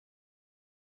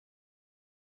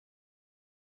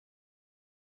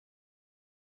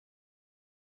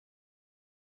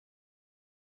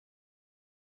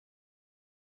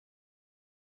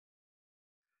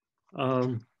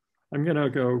Um, I'm going to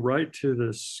go right to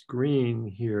the screen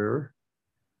here,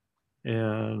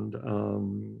 and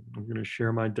I'm going to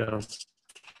share my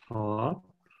desktop.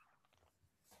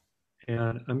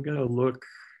 And I'm going to look.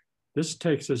 This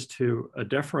takes us to a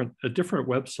different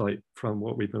website from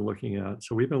what we've been looking at.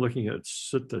 So we've been looking at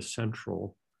Sutta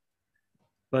Central,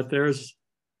 but there's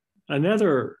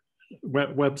another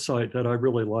website that I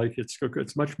really like.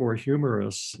 It's much more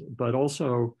humorous, but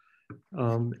also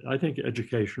I think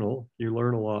educational. You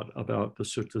learn a lot about the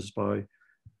suttas by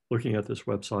looking at this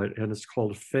website, and it's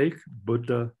called Fake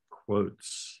Buddha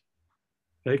Quotes.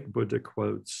 Fake Buddha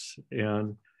Quotes,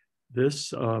 and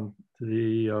this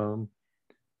the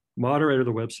moderator of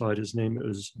the website, his name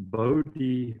is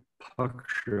Bodhi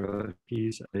Paksha.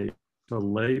 He's a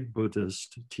lay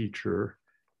Buddhist teacher.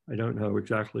 I don't know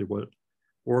exactly what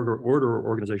order or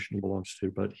organization he belongs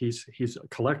to, but he's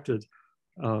collected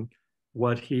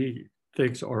what he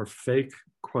thinks are fake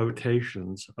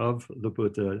quotations of the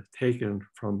Buddha taken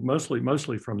from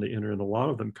mostly from the internet. A lot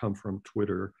of them come from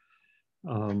Twitter,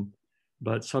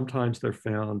 but sometimes they're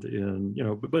found in,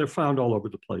 but they're found all over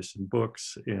the place in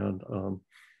books and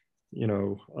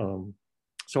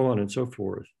so on and so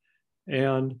forth.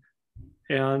 And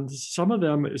some of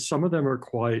them are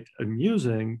quite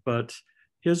amusing, but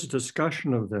his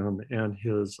discussion of them and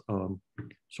his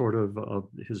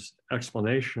his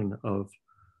explanation of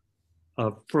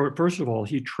first of all,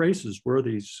 he traces where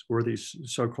these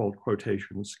so-called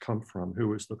quotations come from. Who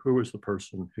was the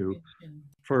person who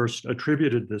first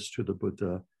attributed this to the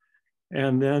Buddha,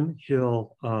 and then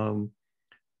he'll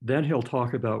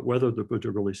talk about whether the Buddha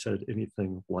really said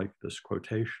anything like this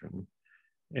quotation,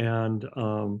 and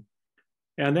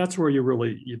that's where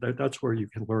that's where you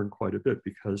can learn quite a bit,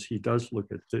 because he does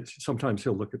look at sometimes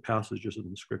he'll look at passages in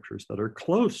the scriptures that are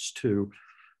close to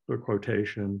the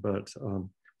quotation, but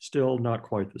still not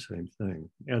quite the same thing.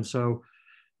 And so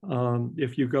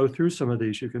if you go through some of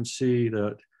these, you can see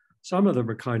that some of them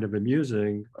are kind of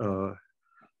amusing. A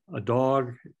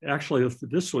dog, actually,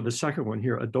 this one, the second one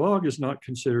here, a dog is not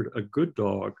considered a good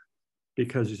dog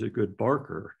because he's a good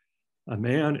barker. A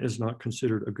man is not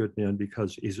considered a good man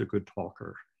because he's a good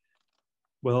talker.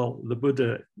 Well, the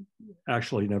Buddha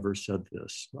actually never said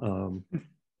this.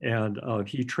 And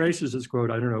he traces his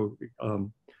quote. I don't know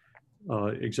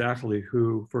exactly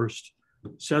who first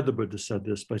said the Buddha said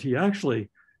this, but he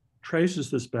actually traces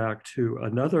this back to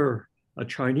a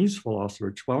Chinese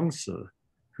philosopher, Chuang-Tzu,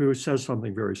 who says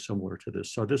something very similar to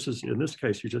this. So in this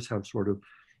case, you just have sort of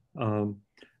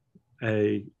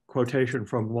a quotation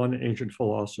from one ancient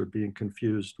philosopher being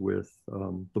confused with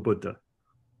the Buddha.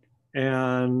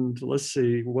 And let's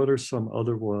see, what are some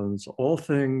other ones? All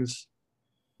things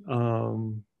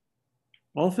are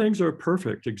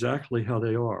perfect exactly how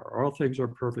they are. All things are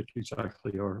perfect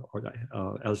exactly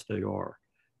as they are.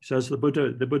 He says the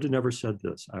Buddha never said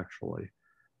this, actually.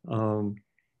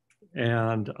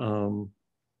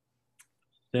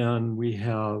 Then we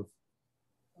have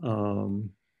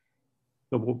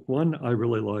the one I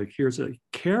really like. Here's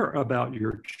care about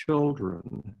your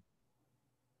children.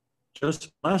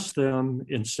 Just bless them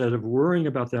instead of worrying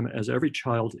about them, as every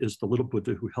child is the little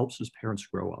Buddha who helps his parents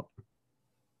grow up.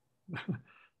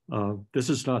 This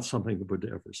is not something the Buddha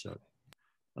ever said.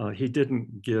 He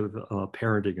didn't give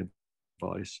parenting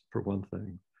advice, for one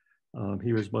thing.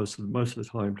 He was most of the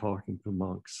time talking to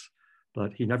monks,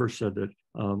 but he never said that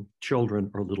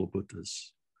children are little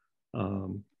Buddhas.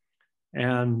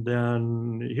 And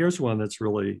then here's one that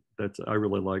I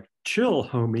really like. Chill,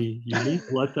 homie. You need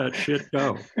to let that shit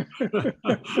go.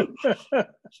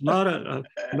 It's not a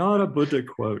Buddha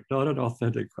quote, not an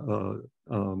authentic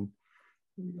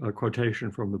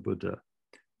quotation from the Buddha.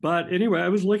 But anyway, I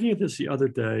was looking at this the other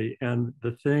day, and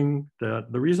the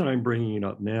reason I'm bringing it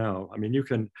up now, I mean,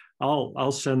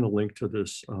 I'll send the link to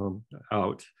this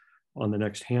out on the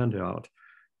next handout,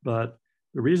 but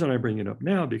the reason I bring it up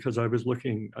now, because I was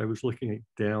looking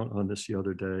down on this the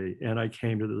other day, and I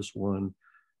came to this one: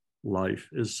 life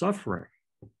is suffering.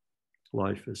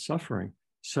 Life is suffering.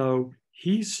 So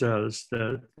he says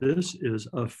that this is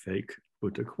a fake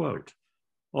Buddha quote.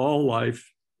 All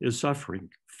life is suffering.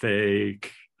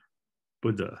 Fake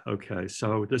Buddha. Okay,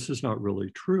 so this is not really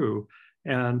true,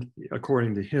 and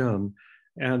according to him.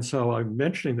 And so I'm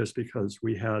mentioning this because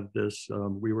we had this,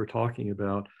 we were talking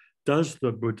about, does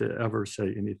the Buddha ever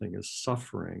say anything as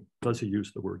suffering? Does he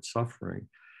use the word suffering?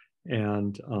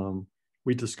 And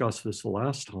we discussed this the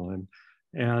last time.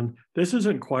 And this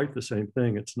isn't quite the same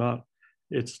thing. It's not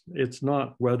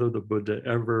whether the Buddha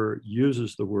ever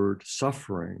uses the word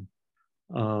suffering,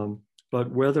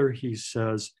 but whether he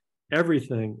says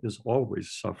everything is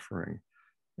always suffering.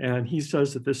 And he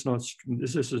says that this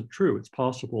isn't true. It's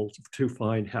possible to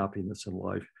find happiness in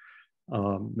life,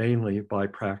 mainly by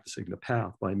practicing the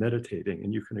path, by meditating,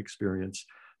 and you can experience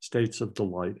states of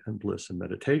delight and bliss in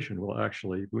meditation. Well,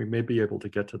 actually, we may be able to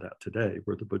get to that today,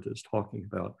 where the Buddha is talking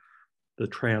about the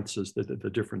trances, the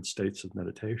different states of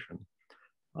meditation.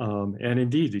 And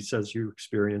indeed, he says you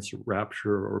experience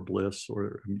rapture or bliss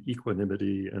or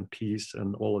equanimity and peace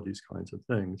and all of these kinds of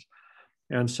things.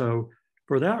 And so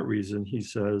for that reason, he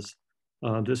says,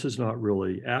 this is not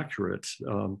really accurate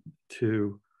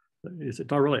it's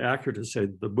not really accurate to say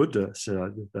the Buddha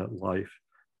said that life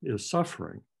is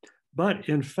suffering. But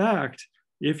in fact,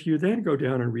 if you then go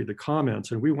down and read the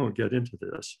comments, and we won't get into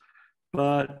this,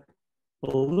 but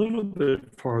a little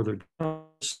bit farther down,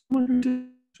 someone who did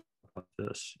about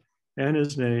this, and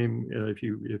his name,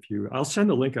 I'll send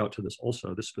a link out to this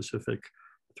also, this specific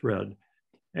thread.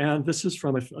 And this is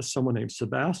from someone named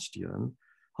Sebastian.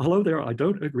 Hello there, I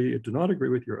do not agree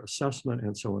with your assessment,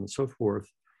 and so on and so forth.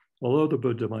 Although the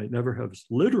Buddha might never have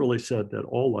literally said that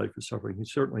all life is suffering, he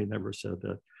certainly never said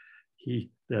that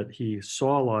he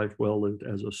saw life well lived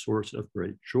as a source of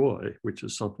great joy, which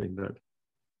is something that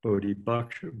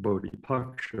Bodhipaksha,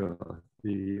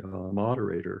 the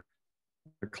moderator,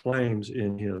 claims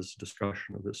in his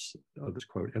discussion of this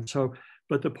quote. And so,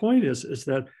 but the point is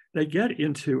that they get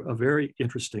into a very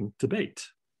interesting debate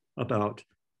about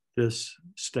this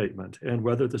statement and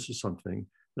whether this is something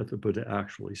that the Buddha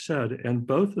actually said. And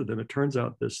both of them, it turns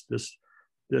out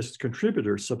this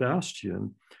contributor,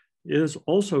 Sebastian, is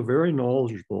also very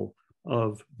knowledgeable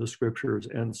of the scriptures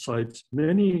and cites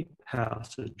many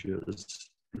passages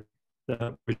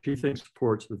which he thinks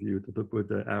supports the view that the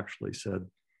Buddha actually said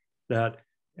that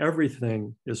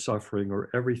everything is suffering, or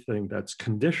everything that's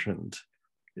conditioned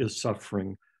is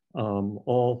suffering.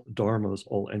 All dharmas,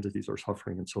 all entities are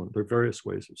suffering, and so on. There are various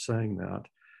ways of saying that.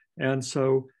 And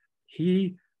so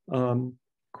he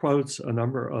quotes a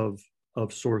number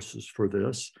of sources for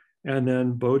this, and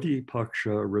then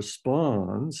Bodhipaksha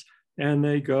responds, and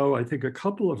they go, I think, a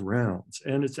couple of rounds.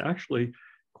 And it's actually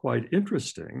quite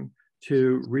interesting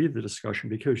to read the discussion,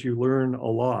 because you learn a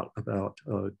lot about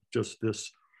just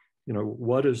this,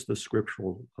 what is the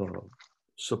scriptural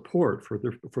support for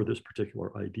this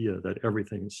particular idea that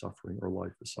everything is suffering or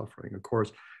life is suffering. Of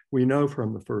course, we know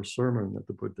from the first sermon that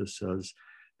the Buddha says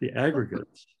the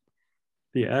aggregates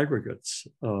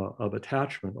of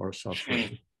attachment are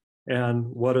suffering. And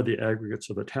what are the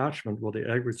aggregates of attachment? Well, the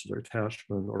aggregates of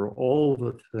attachment are all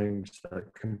the things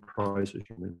that comprise a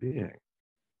human being.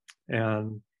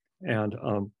 And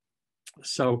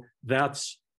so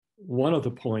that's one of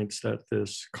the points that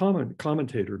this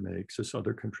commentator makes, this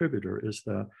other contributor, is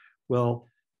that, well,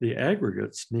 the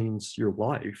aggregates means your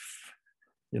life.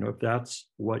 If that's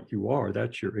what you are,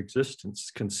 that's your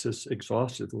existence, consists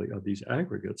exhaustively of these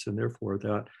aggregates. And therefore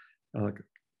that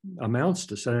amounts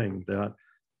to saying that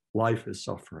life is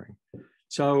suffering.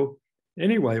 So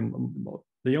anyway,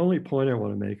 the only point I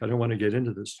want to make, I don't want to get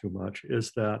into this too much,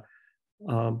 is that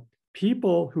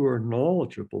people who are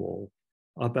knowledgeable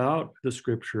about the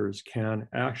scriptures can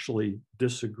actually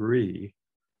disagree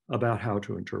about how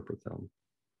to interpret them.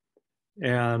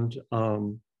 And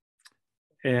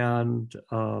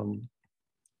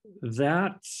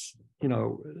that's,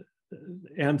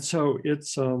 and so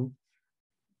it's,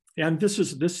 and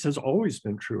this has always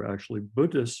been true, actually.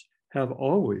 Buddhists have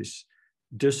always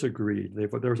disagreed.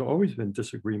 There's always been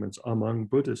disagreements among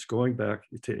Buddhists going back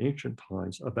to ancient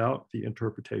times about the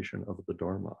interpretation of the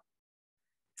Dharma.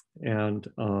 And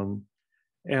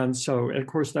so, of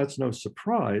course, that's no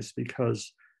surprise,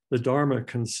 because the Dharma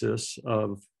consists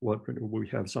of what we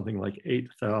have, something like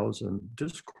 8,000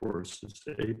 discourses,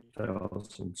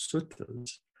 8,000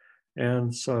 suttas.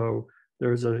 And so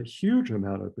there's a huge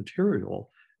amount of material.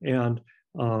 And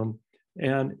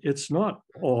it's not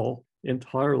all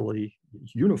entirely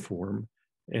uniform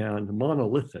and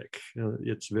monolithic.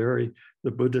 The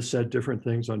Buddha said different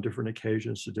things on different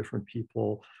occasions to different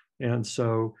people. And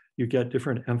so you get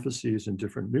different emphases and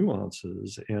different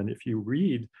nuances. And if you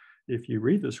read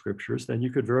the scriptures, then you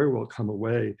could very well come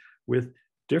away with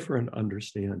different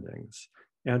understandings.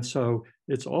 And so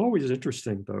it's always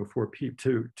interesting, though, for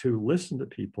people to listen to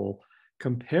people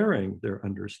comparing their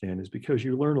understandings, because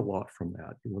you learn a lot from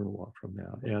that.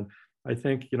 And I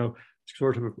think,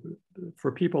 sort of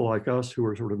for people like us who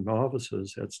are sort of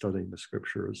novices at studying the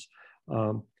scriptures,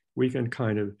 we can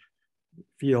kind of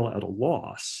feel at a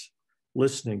loss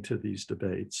listening to these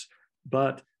debates.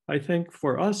 But I think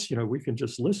for us, we can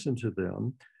just listen to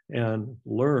them and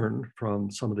learn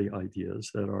from some of the ideas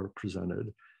that are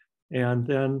presented. And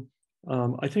then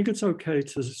I think it's okay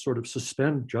to sort of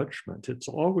suspend judgment. It's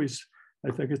always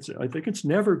I think it's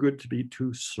never good to be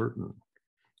too certain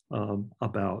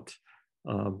about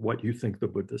what you think the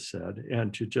Buddha said,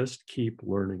 and to just keep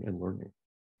learning and learning.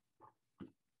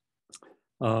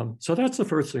 So that's the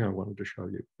first thing I wanted to show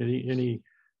you.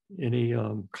 Any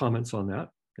comments on that?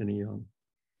 Any?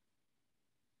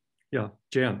 Yeah,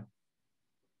 Jan.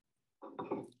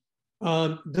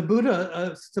 The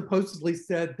Buddha supposedly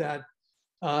said that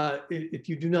if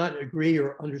you do not agree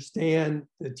or understand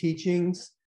the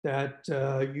teachings, that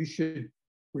you should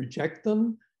reject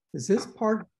them. Does this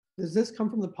come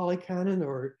from the Pali Canon,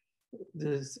 or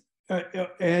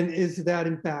and is that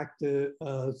in fact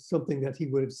something that he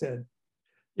would have said?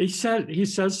 He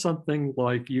says something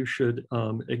like you should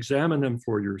examine them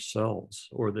for yourselves,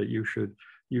 or that you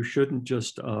shouldn't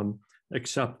just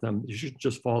accept them. You should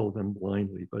just follow them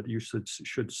blindly, but you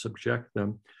should subject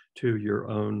them to your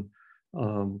own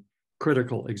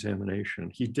critical examination.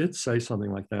 He did say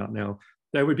something like that. Now,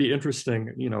 that would be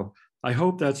interesting. You know, I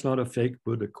hope that's not a fake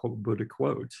Buddha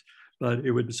quote, but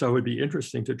it would be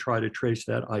interesting to try to trace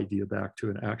that idea back to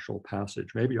an actual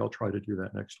passage. Maybe I'll try to do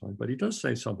that next time. But he does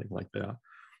say something like that.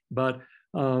 But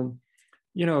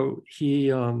you know,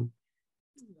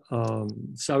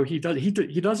 so he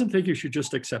doesn't think you should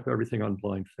just accept everything on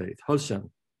blind faith. Hosen.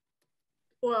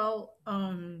 Well,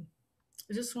 I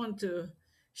just want to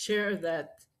share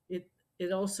that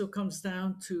it also comes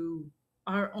down to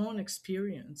our own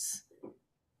experience,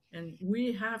 and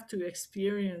we have to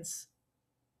experience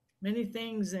many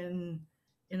things in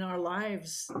our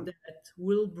lives that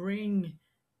will bring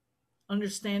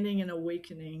understanding and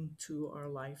awakening to our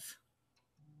life.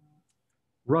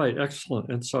 Right, excellent.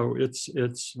 And so it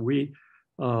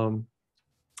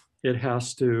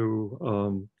has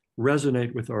to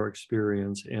resonate with our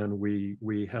experience, and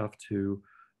we have to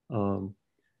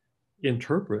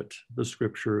interpret the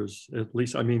scriptures. At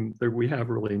least, I mean, we have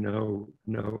really no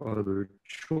other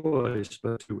choice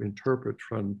but to interpret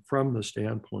from the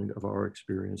standpoint of our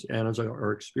experience. And as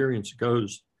our experience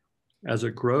goes, as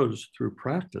it grows through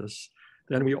practice,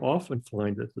 then we often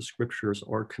find that the scriptures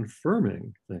are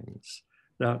confirming things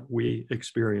that we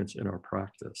experience in our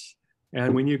practice.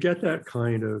 And when you get that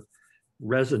kind of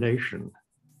resonation,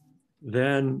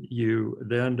 then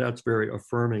that's very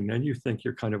affirming. Then you think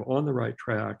you're kind of on the right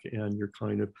track, and you're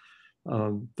kind of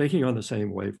thinking on the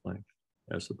same wavelength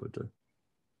as the Buddha.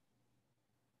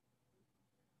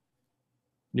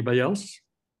 Anybody else?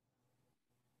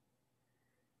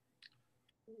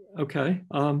 Okay.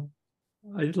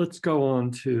 Let's go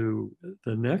on to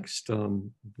the next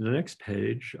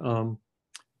page.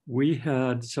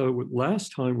 So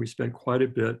last time we spent quite a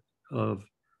bit of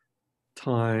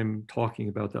time talking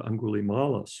about the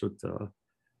Angulimala Sutta,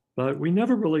 but we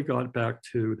never really got back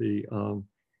to the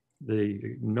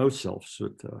No Self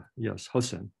Sutta. Yes,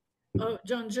 Hosen. Oh,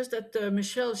 John, just that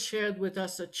Michelle shared with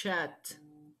us a chat.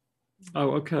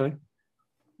 Oh, okay.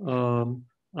 I'm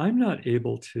not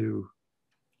able to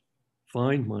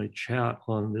find my chat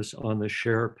on the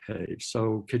share page.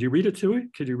 So could you read it to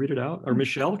it? Could you read it out? Or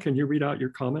Michelle, can you read out your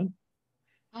comment?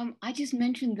 I just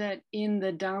mentioned that in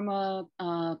the Dharma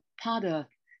Pada,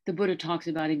 the Buddha talks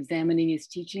about examining his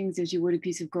teachings as you would a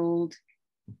piece of gold.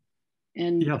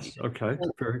 And yes, okay,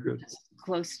 very good.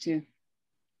 Close to.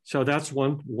 So that's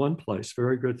one place.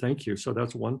 Very good, thank you. So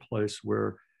that's one place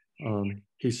where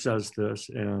he says this,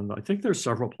 and I think there's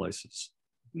several places.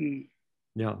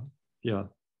 Yeah.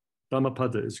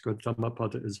 Dhammapada is good.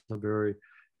 Dhammapada is a very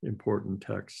important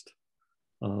text.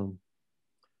 All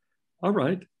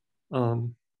right.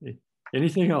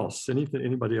 Anything else?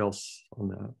 Anybody else on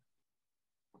that?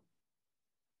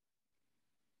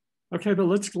 Okay, but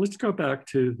let's go back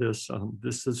to this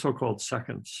the so-called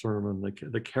second sermon,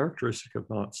 the characteristic of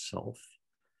not self,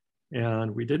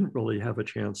 and we didn't really have a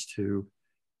chance to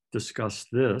discuss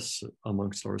this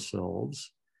amongst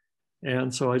ourselves,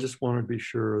 and so I just want to be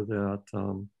sure that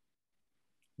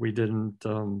we didn't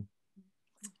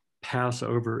pass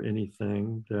over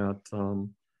anything that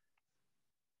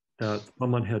that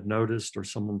someone had noticed or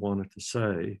someone wanted to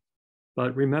say.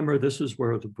 But remember, this is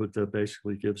where the Buddha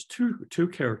basically gives two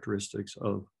characteristics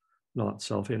of not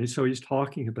self. And so he's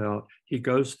talking about, he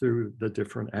goes through the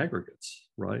different aggregates,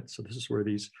 right? So this is where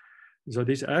these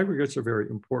aggregates are very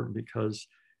important, because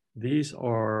these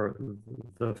are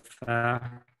the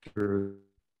factors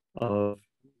of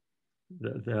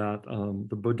that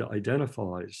the Buddha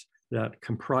identifies that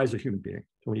comprise a human being.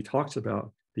 So when he talks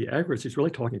about the aggregates, he's really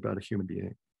talking about a human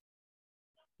being.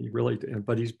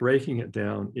 But he's breaking it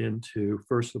down into,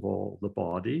 first of all, the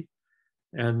body,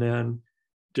 and then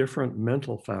different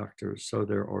mental factors. So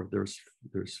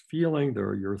there's feeling, there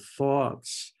are your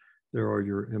thoughts, there are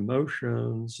your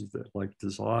emotions that like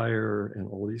desire and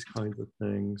all these kinds of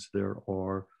things. There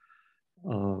are,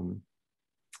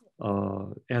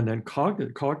 and then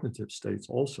cognitive states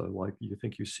also, like you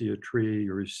think you see a tree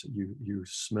or you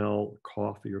smell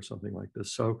coffee or something like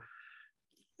this. So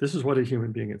this is what a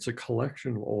human being, it's a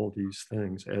collection of all these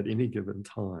things at any given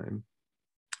time.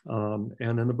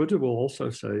 And then the Buddha will also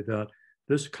say that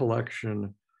this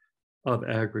collection of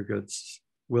aggregates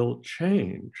will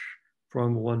change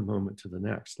from one moment to the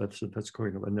next. That's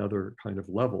kind of another kind of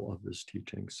level of this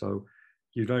teaching. So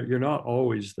you're not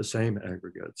always the same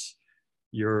aggregates.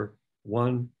 You're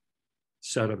one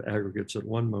set of aggregates at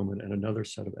one moment and another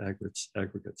set of aggregates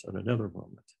at another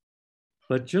moment.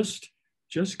 But just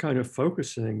kind of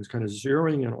focusing, kind of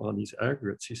zeroing in on these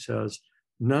aggregates, he says,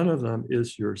 none of them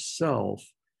is yourself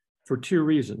for two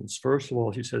reasons. First of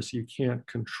all, he says you can't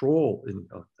control any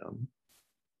of them.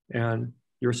 And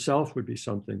yourself would be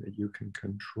something that you can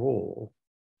control.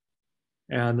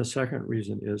 And the second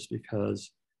reason is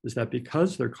that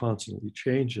because they're constantly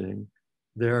changing,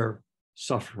 they're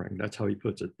suffering. That's how he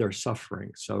puts it. They're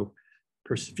suffering. So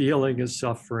feeling is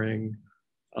suffering.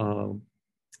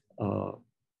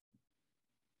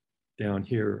 Down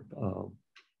here,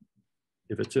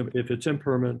 if it's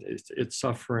impermanent, it's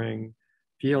suffering.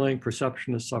 Feeling,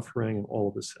 perception is suffering, and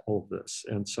all of this.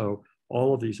 And so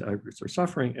all of these aggregates are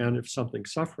suffering. And if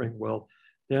something's suffering, well,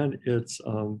 then it's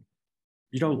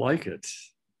you don't like it.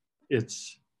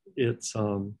 It's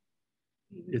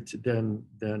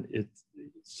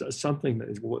something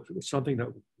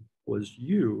that was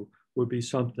you would be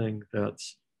something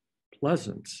that's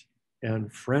pleasant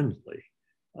and friendly.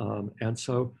 And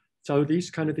so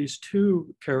these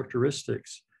two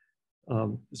characteristics,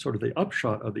 sort of the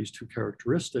upshot of these two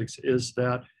characteristics is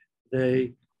that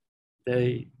they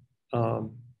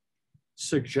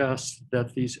suggest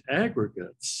that these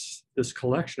aggregates, this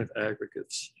collection of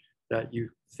aggregates that you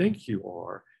think you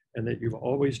are and that you've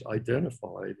always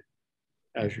identified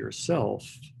as yourself,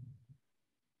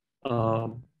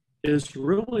 is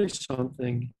really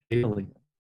something alien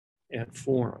and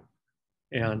foreign,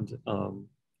 and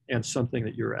something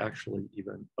that you're actually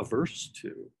even averse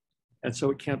to. And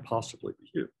so it can't possibly be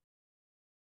you.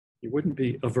 You wouldn't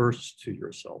be averse to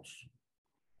yourself.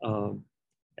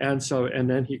 And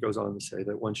then he goes on to say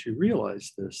that once you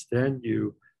realize this, then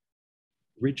you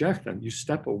reject them. You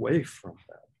step away from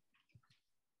them.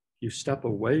 You step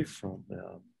away from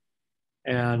them.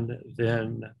 And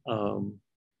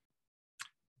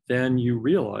then you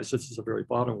realize, this is the very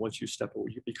bottom, once you step away,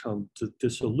 you become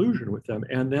disillusioned with them,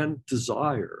 and then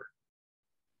desire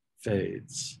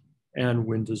fades. And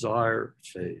when desire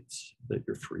fades, that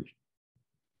you're free.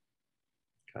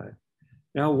 Okay.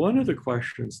 Now, one of the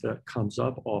questions that comes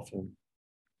up often,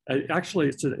 actually,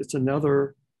 it's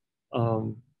another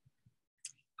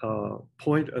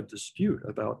point of dispute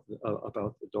about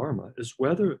the Dharma, is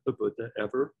whether the Buddha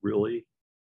ever really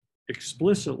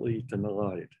explicitly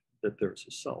denied that there's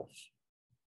a self.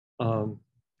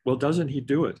 Well, doesn't he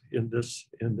do it in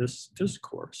this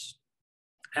discourse?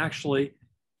 Actually,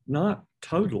 not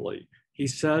totally. He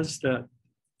says that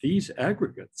these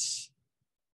aggregates,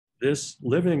 this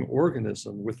living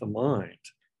organism with a mind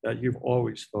that you've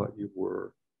always thought you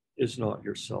were, is not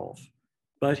yourself.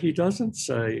 But he doesn't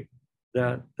say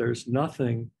that there's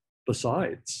nothing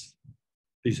besides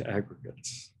these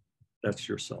aggregates that's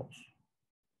yourself,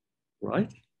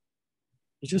 right?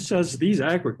 He just says these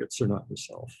aggregates are not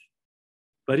yourself.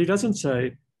 But he doesn't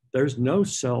say there's no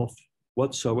self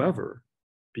whatsoever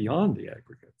beyond the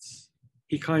aggregates.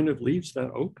 He kind of leaves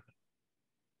that open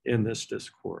in this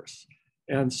discourse.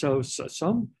 And so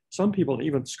some people,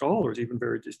 even scholars, even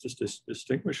very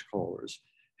distinguished scholars,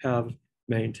 have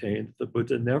maintained that the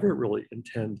Buddha never really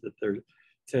intended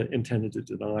to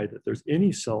deny that there's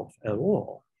any self at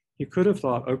all. He could have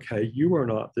thought, okay, you are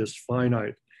not this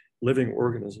finite living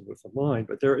organism with a mind,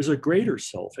 but there is a greater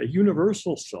self, a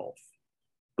universal self,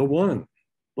 the one,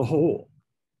 the whole.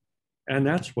 And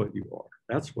that's what you are.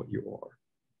 That's what you are.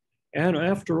 And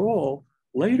after all,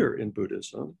 later in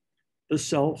Buddhism, the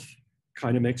self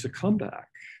kind of makes a comeback,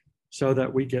 so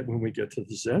that when we get to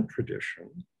the Zen tradition,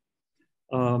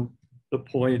 the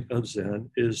point of Zen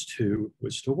is to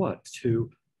what?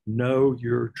 To know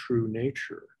your true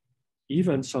nature.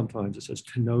 Even sometimes it says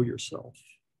to know yourself.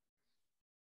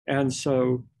 And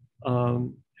so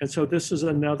this is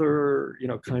another,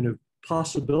 kind of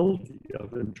possibility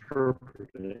of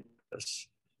interpreting this.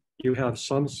 You have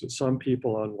some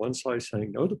people on one side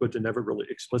saying, no, the Buddha never really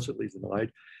explicitly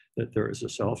denied that there is a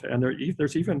self. And there are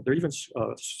even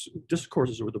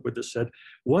discourses where the Buddha said,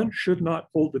 one should not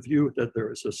hold the view that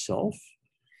there is a self,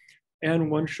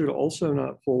 and one should also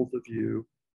not hold the view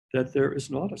that there is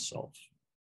not a self.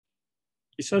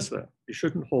 He says that. You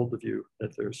shouldn't hold the view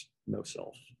that there's no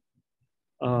self.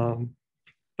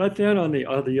 But then on the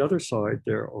other side,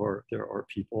 there are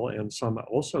people, and some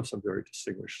very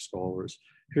distinguished scholars,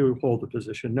 who hold the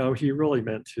position, no, he really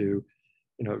meant to,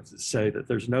 to say that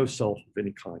there's no self of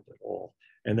any kind at all,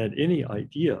 and that any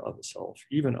idea of a self,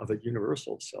 even of a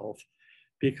universal self,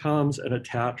 becomes an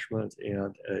attachment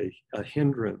and a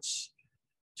hindrance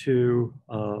to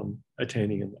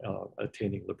attaining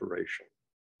liberation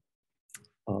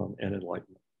and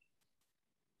enlightenment.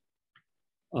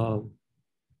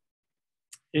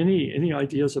 Any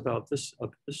ideas about this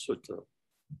sutta?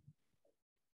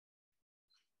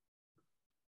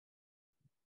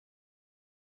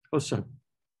 Hosen.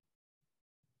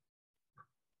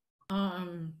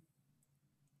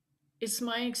 It's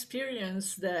my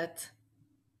experience that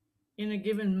in a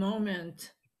given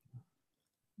moment,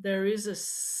 there is a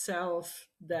self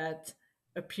that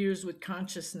appears with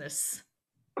consciousness.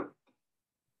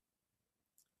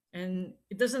 And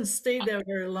it doesn't stay there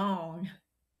very long,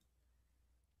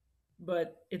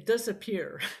 but it does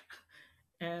appear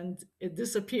and it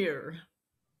disappears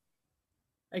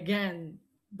again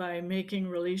by making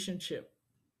relationship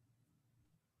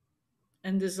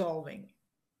and dissolving.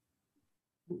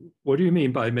 What do you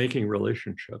mean by making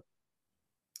relationship?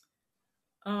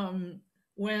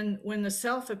 When the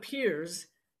self appears,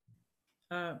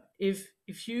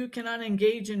 if you cannot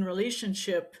engage in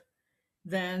relationship,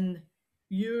 then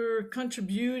you're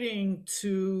contributing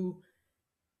to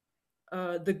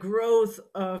the growth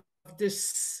of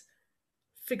this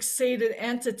fixated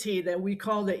entity that we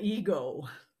call the ego.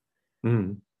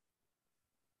 Mm.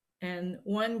 And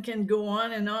one can go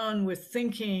on and on with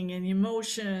thinking and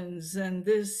emotions and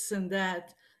this and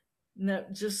that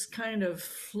just kind of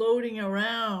floating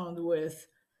around with.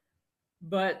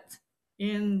 But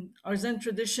in our Zen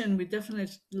tradition, we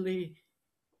definitely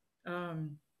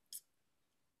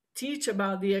teach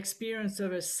about the experience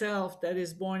of a self that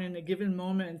is born in a given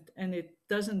moment, and it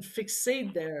doesn't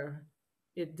fixate there.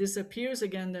 It disappears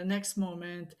again the next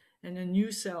moment, and a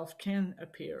new self can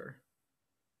appear.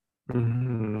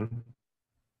 Mm-hmm.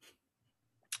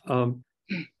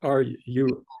 Are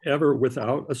you ever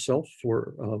without a self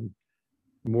for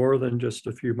more than just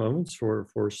a few moments,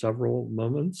 for several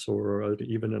moments, or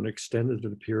even an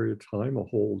extended period of time, a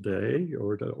whole day,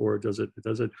 or does it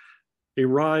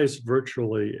arise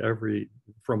virtually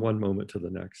from one moment to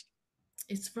the next?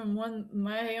 It's from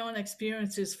my own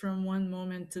experience is from one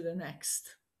moment to the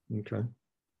next. Okay.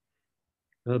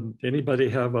 Anybody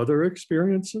have other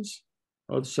experiences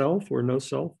of self or no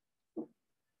self?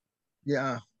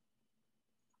 Yeah.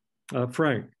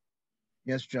 Frank.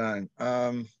 Yes, John.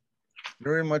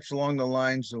 Very much along the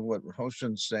lines of what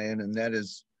Hoshin's saying, and that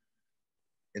is,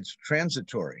 it's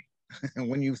transitory. And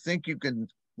when you think you can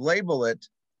label it,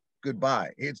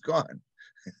 goodbye, it's gone.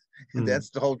 That's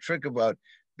the whole trick about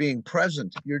being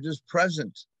present. You're just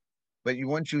present. But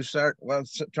once you start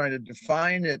trying to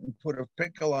define it and put a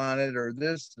pickle on it or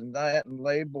this and that and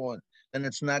label it, then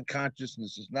it's not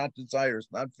consciousness, it's not desire, it's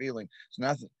not feeling, it's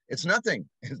nothing. It's nothing.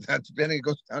 Then it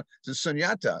goes down to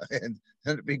sunyata, and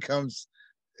then it becomes,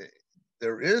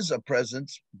 there is a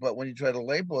presence, but when you try to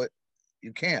label it,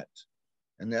 you can't.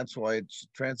 And that's why it's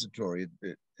transitory,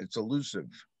 it's elusive.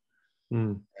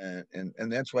 And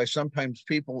that's why sometimes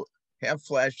people have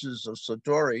flashes of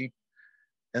satori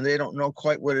and they don't know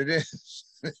quite what it is.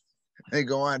 They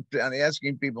go on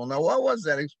asking people, now, what was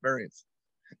that experience?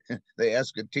 They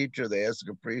ask a teacher, they ask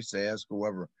a priest, they ask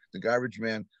whoever, the garbage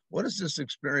man, what is this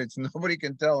experience? Nobody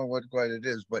can tell them what quite it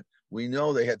is, but we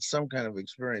know they had some kind of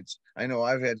experience. I know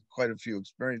I've had quite a few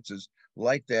experiences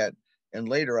like that. And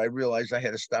later I realized I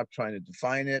had to stop trying to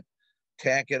define it,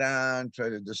 tack it on, try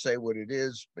to say what it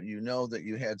is, but you know that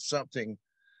you had something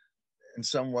and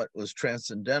somewhat was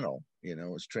transcendental, it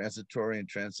was transitory and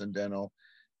transcendental.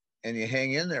 And you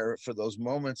hang in there for those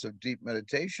moments of deep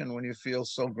meditation when you feel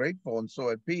so grateful and so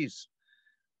at peace.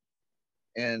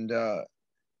 And,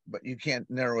 but you can't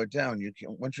narrow it down. You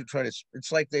can't, once you try to,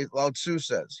 it's like Lao Tzu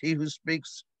says, he who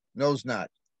speaks knows not.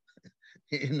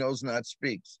 He knows not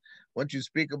speaks. Once you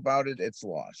speak about it, it's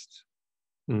lost.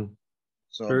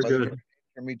 So very good.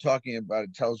 For me talking about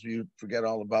it tells you forget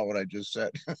all about what I just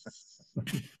said.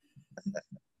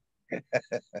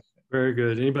 Very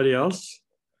good. Anybody else?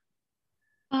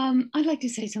 I'd like to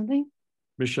say something.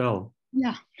 Michelle.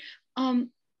 Yeah. I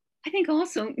think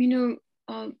also,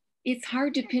 it's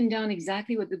hard to pin down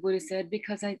exactly what the Buddha said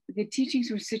because the teachings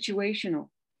were situational.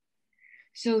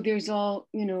 So there's all,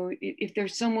 if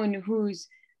there's someone who's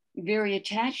very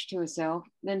attached to a self,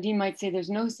 then he might say there's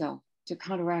no self to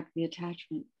counteract the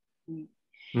attachment.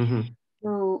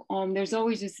 So there's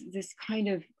always this kind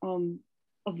of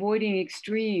avoiding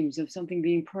extremes of something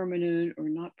being permanent or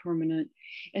not permanent.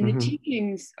 And the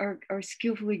teachings are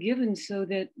skillfully given so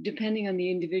that depending on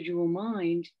the individual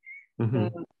mind,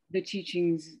 the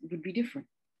teachings would be different.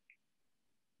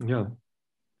 Yeah,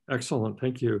 excellent,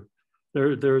 thank you.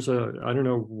 There's a, I don't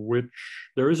know which,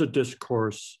 there is a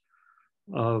discourse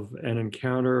of an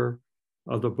encounter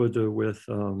of the Buddha with,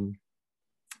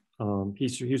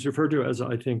 he's referred to as,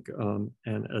 I think, an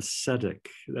ascetic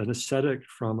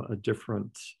from a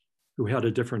different, who had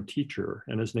a different teacher,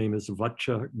 and his name is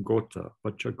Vacchagotta.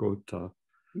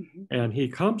 And he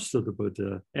comes to the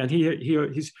Buddha, and he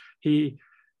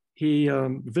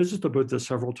visits the Buddha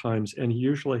several times, and he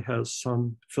usually has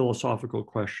some philosophical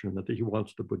question that he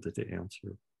wants the Buddha to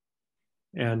answer.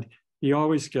 And he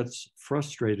always gets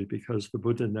frustrated because the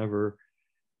Buddha never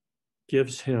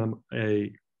gives him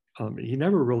he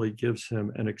never really gives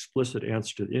him an explicit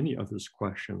answer to any of his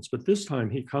questions. But this time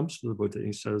he comes to the Buddha and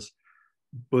he says,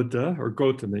 Buddha, or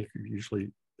Gautama, he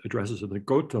usually addresses him, the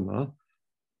Gautama,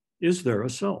 is there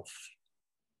a self?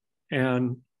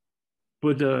 And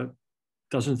Buddha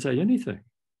doesn't say anything.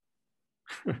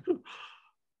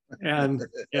 and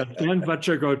then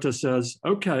Vacchagotta says,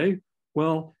 okay,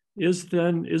 well, is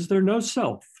there no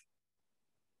self?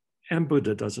 And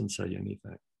Buddha doesn't say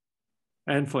anything.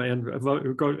 And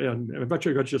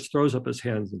Vacchagotta just throws up his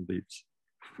hands and leaves.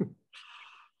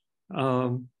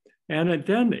 And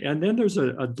then there's a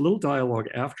little dialogue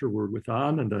afterward with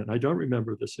Ananda, and I don't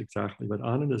remember this exactly, but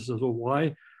Ananda says,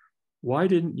 well, why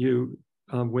didn't you,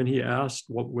 when he asked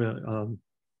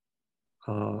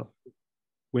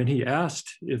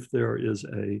if there is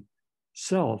a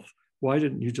self, why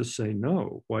didn't you just say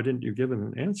no? Why didn't you give him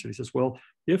an answer? He says, well,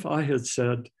 if I had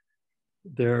said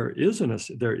there is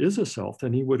a self,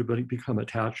 then he would have become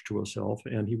attached to a self,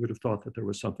 and he would have thought that there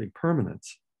was something permanent.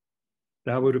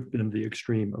 That would have been the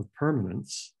extreme of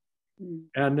permanence.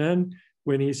 And then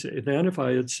if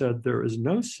I had said there is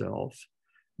no self,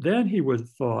 then he would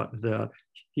have thought that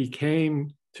he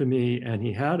came to me and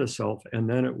he had a self, and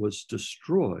then it was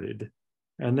destroyed.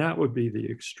 And that would be the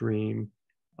extreme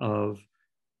of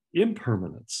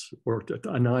impermanence, or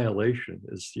annihilation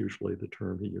is usually the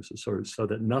term he uses, so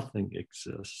that nothing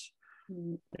exists.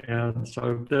 And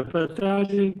so I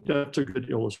think that's a good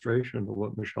illustration of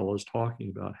what Michelle is talking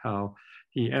about, how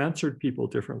he answered people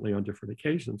differently on different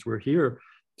occasions. We're here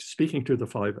speaking to the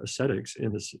five ascetics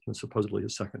in supposedly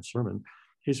his second sermon.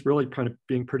 He's really kind of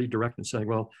being pretty direct and saying,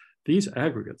 well, these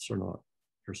aggregates are not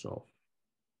yourself.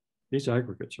 These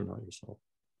aggregates are not yourself.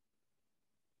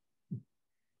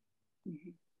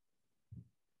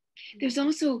 There's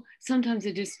also sometimes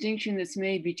a distinction that's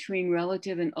made between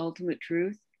relative and ultimate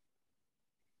truth.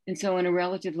 And so on a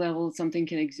relative level, something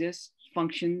can exist,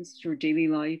 functions for daily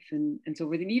life and so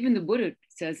forth. And even the Buddha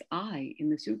says I in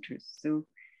the sutras. So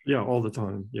yeah, all the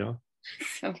time. Yeah.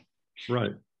 So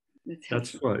right.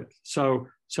 That's right. So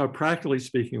practically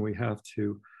speaking, we have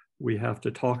to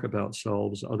talk about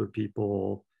selves, other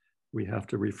people. We have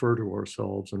to refer to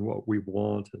ourselves and what we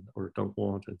want or don't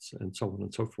want, and so on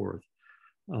and so forth.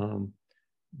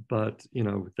 But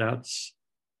that's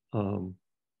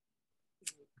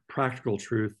practical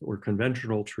truth or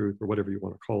conventional truth or whatever you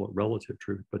want to call it, relative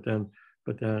truth. But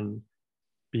then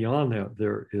beyond that,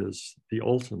 there is the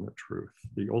ultimate truth.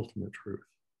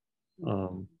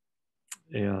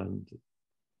 And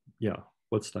yeah,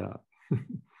 what's that?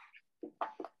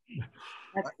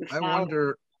 I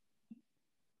wonder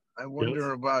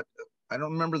about, I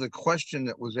don't remember the question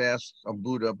that was asked of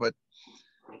Buddha, but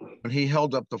when he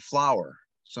held up the flower,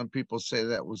 some people say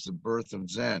that was the birth of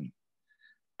Zen.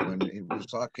 When he was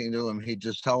talking to him, he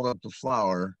just held up the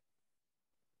flower,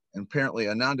 and apparently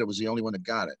Ananda was the only one that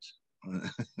got it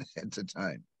at the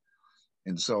time.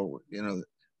 And so,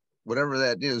 whatever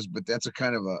that is, but that's a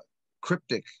kind of a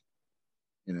cryptic,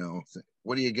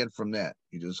 what do you get from that?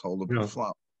 You just hold up the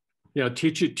flower. Yeah,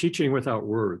 teaching without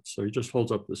words. So he just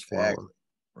holds up this flower. Exactly.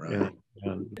 Right.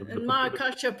 And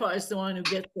Mahakashyapa is the one who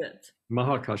gets it.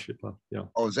 Mahakashyapa, yeah.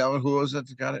 Oh, is that who was it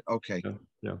that got it? Okay.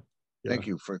 Yeah. Thank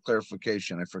you for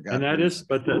clarification. I forgot. And that is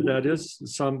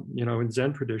some, in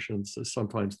Zen traditions,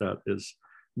 sometimes that is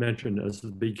mentioned as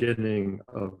the beginning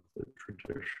of the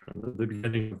tradition, the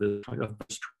beginning of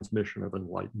this transmission of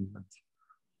enlightenment.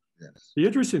 Yes. The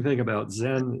interesting thing about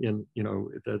Zen,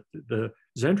 that the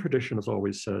Zen tradition has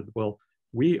always said, well,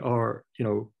 we are,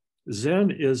 Zen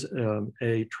is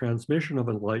a transmission of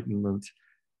enlightenment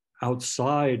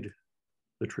outside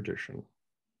the tradition,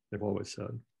 they've always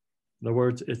said. In other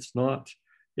words, it's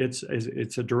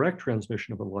a direct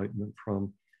transmission of enlightenment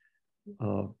from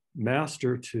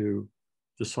master to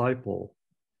disciple.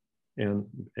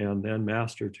 and then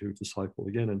master to disciple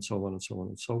again, and so on and so on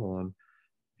and so on.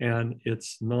 And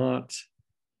it's not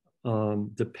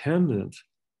dependent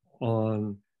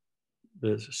on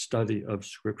the study of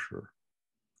scripture.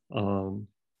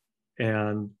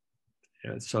 And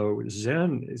so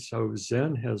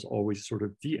Zen has always sort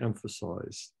of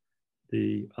de-emphasized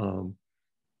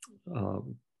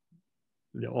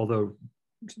although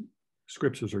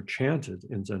scriptures are chanted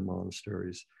in Zen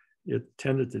monasteries, it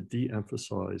tended to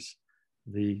de-emphasize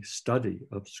the study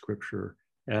of scripture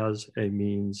as a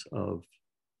means of,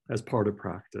 as part of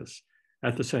practice.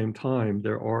 At the same time,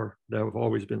 there have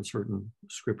always been certain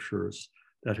scriptures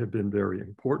that have been very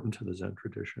important to the Zen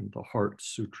tradition. The Heart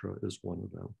Sutra is one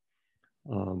of them.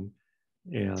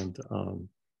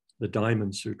 The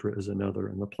Diamond Sutra is another,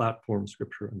 and the Platform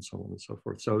Scripture, and so on and so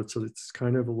forth. So it's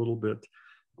kind of a little bit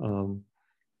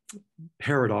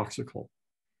paradoxical.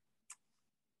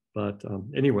 But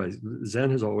anyways,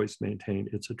 Zen has always maintained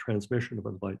it's a transmission of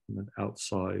enlightenment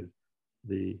outside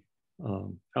the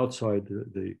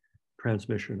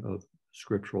transmission of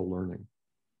scriptural learning.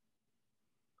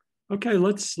 Okay,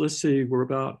 let's see. We're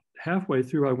about halfway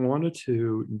through. I wanted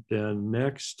to then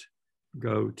next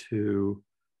go to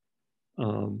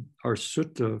our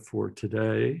sutta for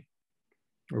today,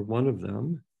 or one of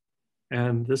them.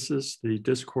 And this is the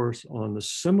discourse on the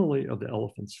simile of the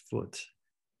elephant's foot.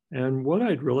 And what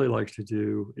I'd really like to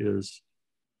do is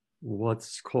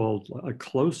what's called a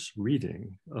close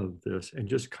reading of this, and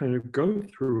just kind of go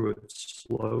through it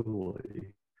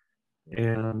slowly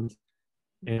and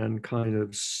kind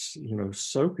of, you know,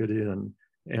 soak it in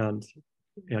and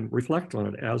reflect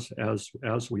on it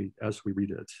as we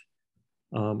read it.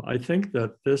 I think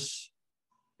that this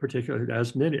particular,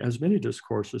 as many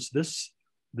discourses, this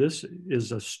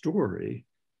is a story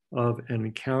of an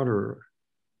encounter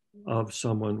of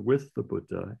someone with the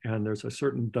Buddha, and there's a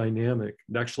certain dynamic.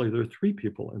 Actually, there are three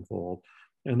people involved,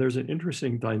 and there's an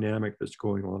interesting dynamic that's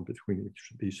going on between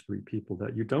these three people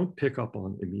that you don't pick up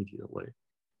on immediately.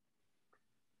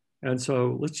 And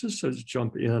so let's just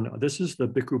jump in. This is the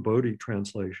Bhikkhu Bodhi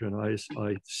translation. I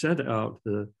sent out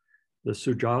the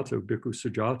Sujato, Bhikkhu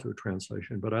Sujato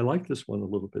translation, but I like this one a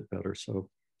little bit better. So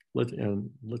and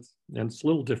it's a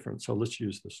little different, so let's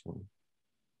use this one.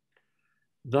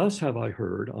 Thus have I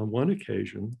heard, on one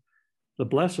occasion, the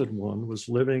Blessed One was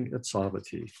living at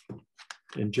Savatthi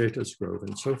in Jeta's Grove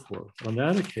and so forth. On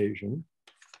that occasion,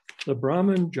 the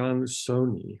Brahmin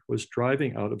Janusoni was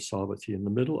driving out of Savatthi in the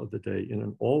middle of the day in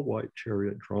an all-white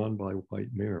chariot drawn by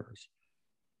white mares.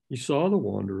 He saw the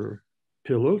wanderer,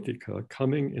 Pilotika,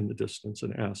 coming in the distance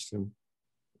and asked him,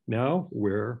 "Now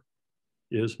where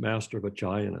is Master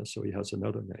Vajrayana?" So he has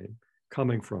another name,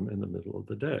 coming from in the middle of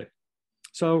the day.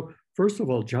 So first of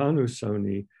all,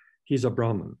 Janusoni, he's a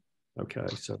Brahmin, okay?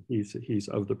 So he's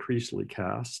of the priestly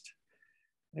caste,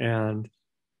 and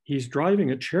he's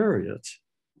driving a chariot,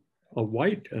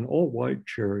 an all-white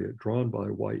chariot drawn by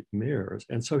white mares,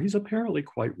 and so he's apparently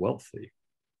quite wealthy,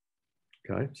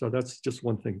 okay? So that's just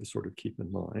one thing to sort of keep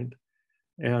in mind.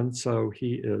 And so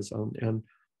he is, and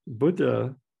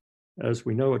Buddha, as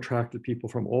we know, attracted people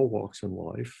from all walks in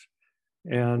life,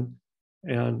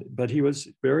 but he was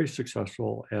very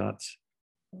successful at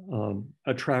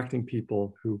attracting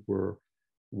people who were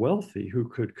wealthy, who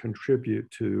could contribute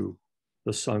to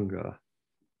the Sangha.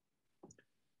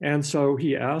 And so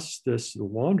he asks the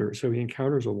wanderer, so he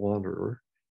encounters a wanderer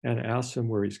and asks him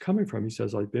where he's coming from. He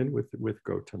says, "I've been with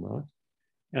Gautama."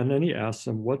 And then he asks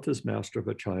him, "What does Master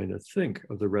Vajrayana think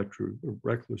of the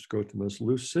recluse Gautama's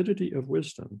lucidity of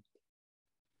wisdom?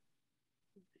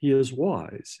 He is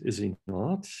wise, is he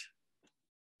not?"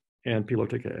 And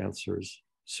Pilotika answers,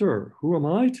 "Sir, who am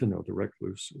I to know the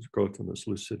recluse Gautama's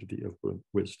lucidity of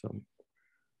wisdom?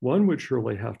 One would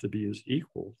surely have to be his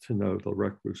equal to know the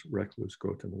recluse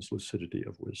Gautama's lucidity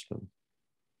of wisdom."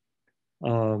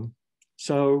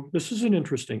 So this is an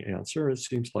interesting answer. It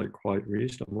seems like quite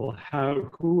reasonable.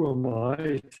 Who am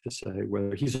I to say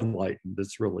whether he's enlightened?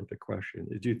 That's really the question.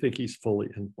 Do you think he's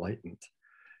fully enlightened?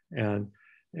 And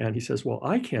he says, "Well,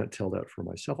 I can't tell that for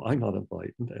myself. I'm not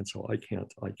enlightened, and so I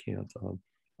can't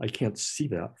see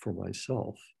that for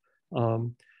myself."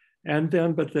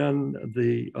 But then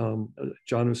the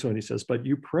Janusoni says, "But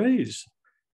you praise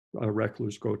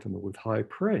recluse Gautama with high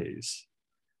praise."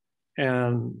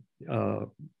 And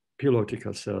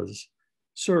Pilotika says,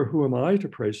 "Sir, who am I to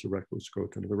praise the recluse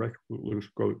Gautama? The recluse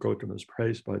Gautama is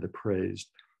praised by the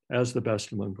praised as the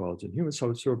best among gods and humans."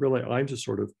 So really, I'm just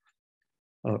sort of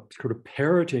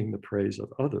parroting the praise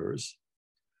of others.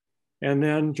 And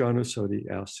then Janusoni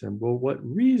asks him, "Well, what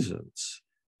reasons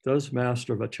does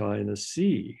Master Vajrayana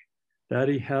see that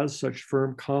he has such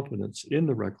firm confidence in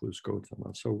the recluse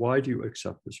Gautama. So why do you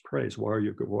accept this praise? Why are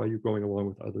you going along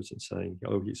with others and saying,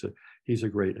 oh, he's a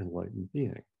great enlightened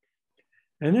being?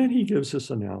 And then he gives this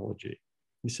analogy.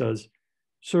 He says,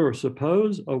 sir,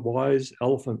 suppose a wise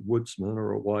elephant woodsman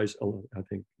or a wise,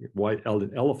 white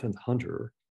elephant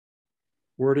hunter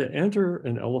were to enter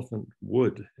an elephant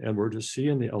wood and were to see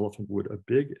in the elephant wood a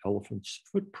big elephant's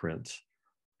footprint,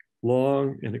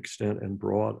 long in extent and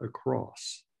broad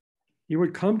across. He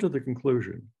would come to the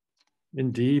conclusion,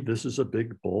 indeed, this is a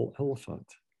big bull elephant.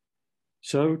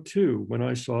 So too, when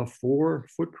I saw 4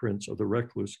 footprints of the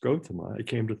recluse Gautama, I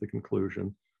came to the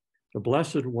conclusion, the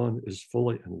Blessed One is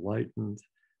fully enlightened,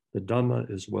 the Dhamma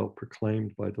is well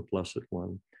proclaimed by the Blessed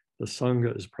One, the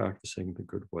Sangha is practicing the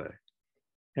good way.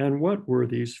 And what were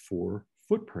these 4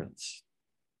 footprints?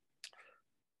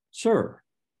 Sir,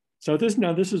 so this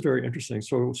is very interesting.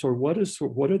 So what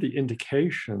are the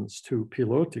indications to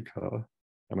Pilotika?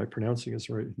 Am I pronouncing his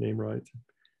name right?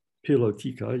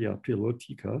 Pilotika, yeah,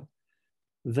 Pilotika,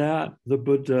 that the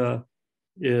Buddha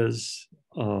is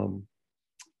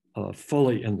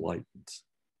fully enlightened.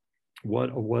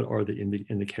 What are the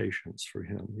indications for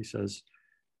him? He says,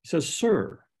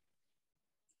 sir,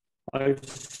 I've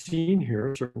seen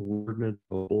here certain word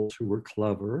nobles who were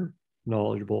clever,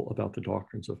 knowledgeable about the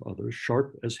doctrines of others,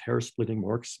 sharp as hair-splitting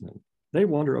marksmen. They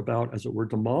wander about, as it were,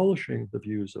 demolishing the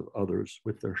views of others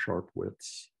with their sharp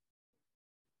wits.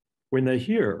 When they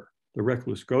hear the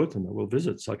recluse Gautama will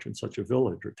visit such and such a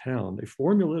village or town, they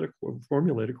formulate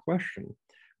a question.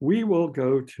 We will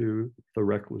go to the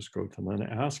recluse Gautama and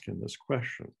ask him this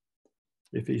question.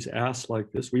 If he's asked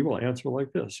like this, we will answer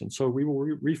like this. And so we will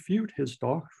refute his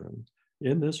doctrine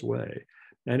in this way.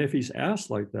 And if he's asked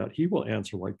like that, he will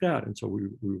answer like that. And so we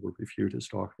will refute his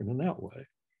doctrine in that way.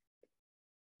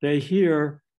 They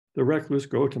hear the recluse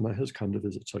Gautama has come to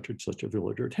visit such and such a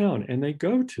village or town, and they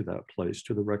go to that place,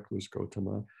 to the recluse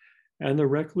Gautama, and the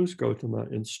recluse Gautama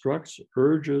instructs,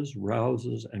 urges,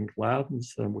 rouses, and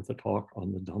gladdens them with a talk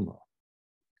on the Dhamma.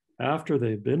 After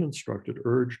they've been instructed,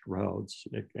 urged, roused,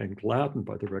 and gladdened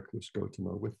by the recluse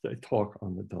Gautama with a talk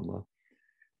on the Dhamma,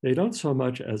 they don't so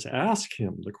much as ask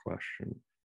him the question,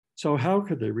 so how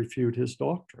could they refute his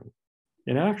doctrine?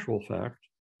 In actual fact,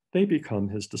 they become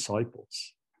his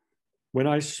disciples. When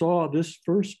I saw this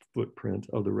first footprint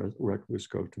of the recluse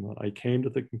Gautama, I came to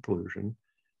the conclusion,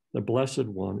 the Blessed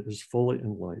One is fully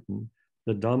enlightened,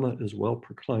 the Dhamma is well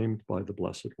proclaimed by the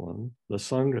Blessed One, the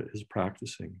Sangha is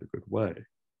practicing the good way.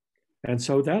 And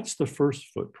so that's the first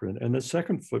footprint. And the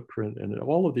second footprint and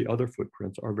all of the other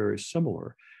footprints are very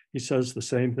similar. He says the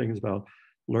same things about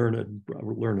learned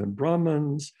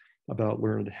Brahmins, about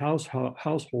learned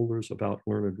householders, about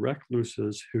learned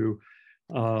recluses who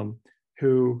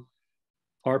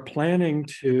are planning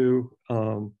to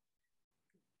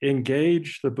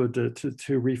engage the Buddha,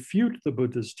 to refute the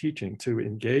Buddha's teaching, to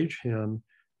engage him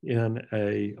in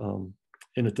a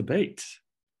debate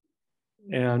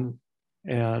and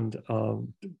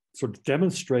sort of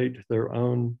demonstrate their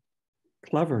own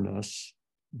cleverness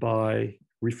by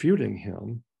refuting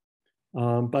him.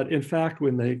 But in fact,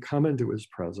 when they come into his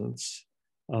presence,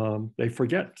 they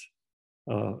forget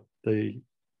the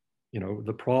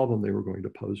problem they were going to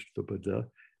pose to the Buddha,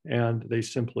 and they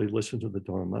simply listen to the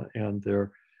Dharma, and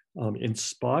they're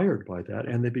inspired by that,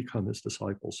 and they become his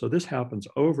disciples. So this happens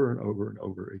over and over and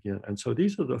over again. And so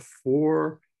these are the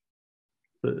 4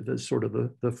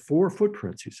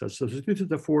 footprints, he says. So these are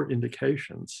the 4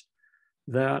 indications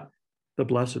that the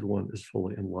Blessed One is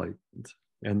fully enlightened,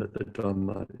 and that the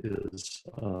Dhamma is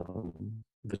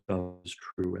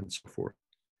true, and so forth.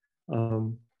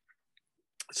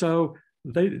 So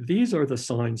these are the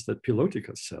signs that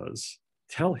Pilotika says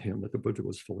tell him that the Buddha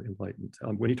was fully enlightened.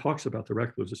 When he talks about the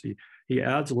recluses, he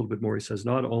adds a little bit more. He says,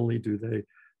 not only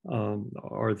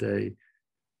are they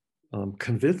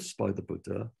convinced by the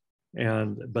Buddha,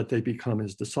 but they become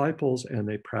his disciples and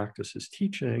they practice his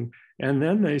teaching. And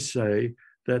then they say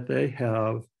that they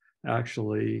have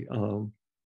actually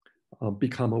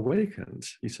become awakened.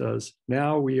 He says,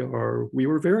 now we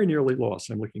were very nearly lost.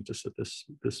 I'm looking just at this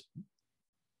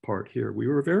part here. We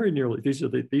were very nearly, these are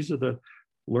the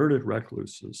learned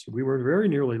recluses. We were very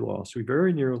nearly lost. We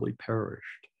very nearly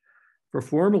perished. For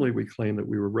formerly we claimed that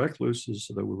we were recluses,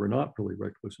 though we were not really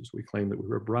recluses. We claimed that we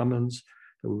were Brahmins,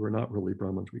 though we were not really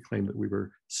Brahmins. We claimed that we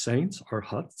were saints,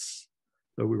 arhats,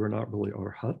 though we were not really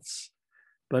arhats.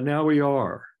 But now we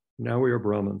are. Now we are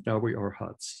Brahmins. Now we are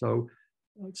arhats. So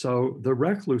the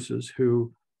recluses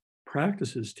who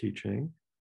practice his teaching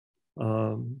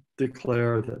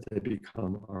declare that they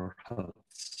become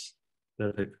arhats,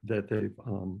 that they've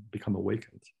become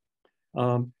awakened.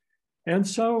 And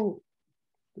so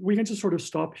we can just sort of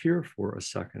stop here for a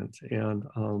second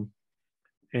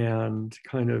and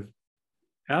kind of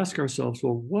ask ourselves,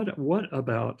 well, what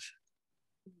about,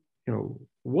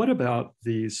 what about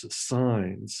these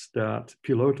signs that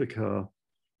Pilotika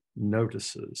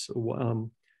notices?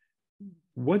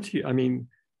 What do you, I mean,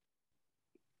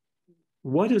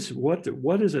 what is it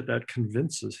that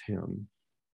convinces him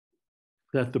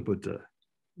that the Buddha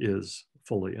is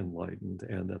fully enlightened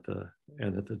and that the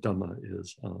Dhamma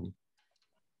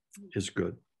is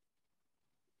good?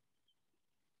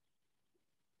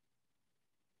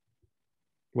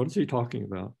 What is he talking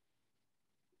about?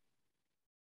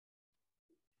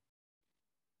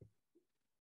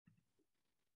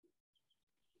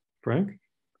 Frank?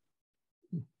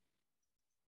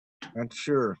 Not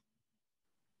sure.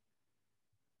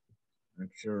 Not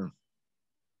sure.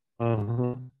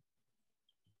 Uh-huh.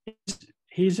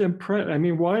 He's impressed. I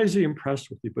mean, why is he impressed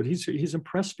with you? But he's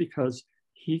impressed because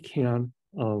he can,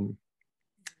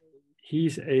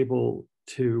 he's able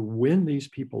to win these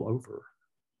people over,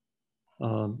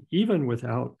 even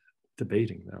without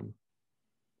debating them.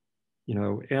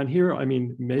 And here, I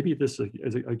mean, maybe this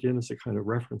is, again, is a kind of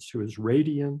reference to his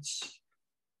radiance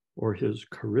or his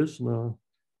charisma.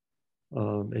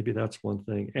 Maybe that's one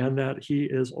thing. And that he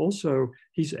is also,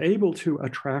 he's able to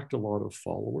attract a lot of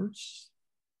followers.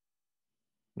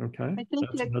 Okay. I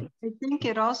think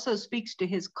it also speaks to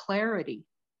his clarity,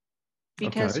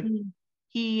 because okay.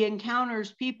 he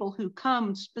encounters people who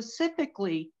come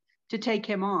specifically to take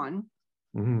him on.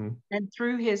 Mm-hmm. And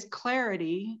through his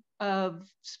clarity of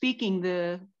speaking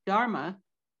the Dharma,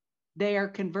 they are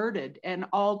converted, and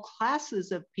all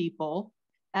classes of people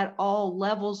at all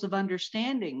levels of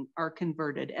understanding are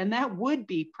converted. And that would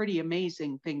be a pretty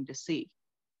amazing thing to see.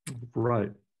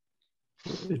 Right.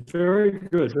 Very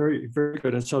good, very, very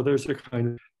good. And so there's a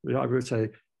kind of, I would say,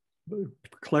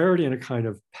 clarity and a kind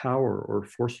of power or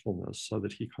forcefulness, so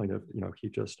that he kind of, he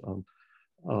just,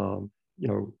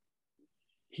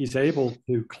 he's able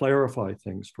to clarify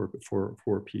things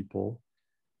for people,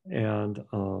 and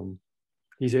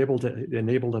he's able to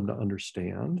enable them to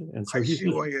understand. And so I see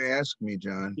why you asked me,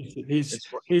 John. He's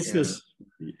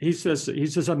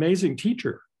this amazing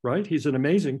teacher, right? He's an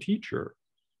amazing teacher,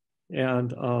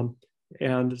 and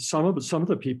some of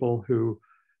the people who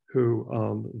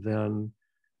then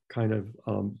kind of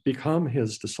become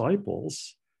his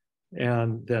disciples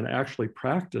and then actually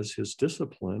practice his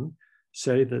discipline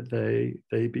say that they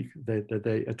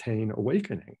attain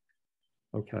awakening.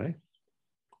 Okay,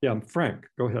 yeah, Frank,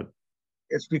 go ahead.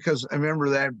 It's because I remember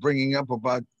that bringing up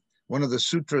about one of the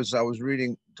sutras I was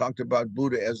reading talked about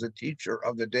Buddha as a teacher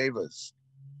of the Devas,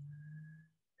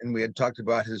 and we had talked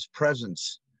about his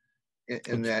presence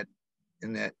in that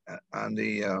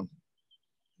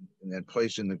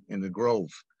place in the grove.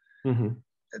 Mm-hmm.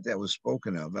 that was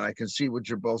spoken of. And I can see what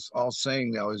you're both all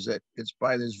saying now, is that it's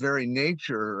by this very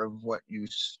nature of what you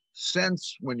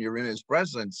sense when you're in his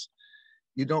presence,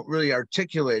 you don't really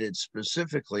articulate it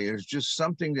specifically. There's just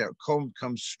something that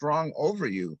comes strong over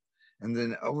you. And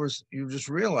then you just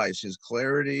realize his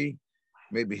clarity,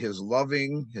 maybe his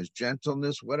loving, his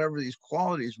gentleness, whatever these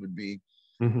qualities would be,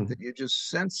 mm-hmm. that you just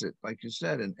sense it, like you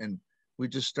said. And we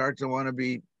just start to want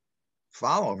to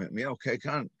follow him. Yeah, okay,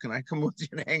 can I come with you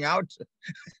and hang out?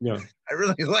 Yeah. I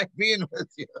really like being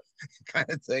with you, kind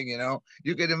of thing,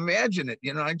 You could imagine it,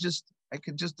 I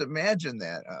could just imagine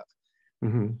that.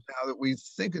 Mm-hmm. Now that we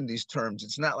think in these terms,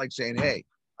 it's not like saying, hey,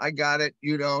 I got it,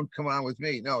 you don't, come on with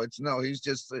me. No, he's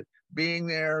just being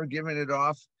there, giving it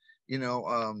off,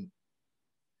 When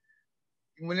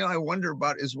I wonder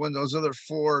about is when those other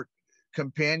four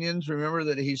companions, remember,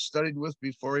 that he studied with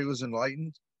before he was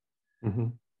enlightened? Mm-hmm.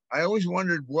 I always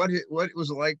wondered what it was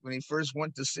like when he first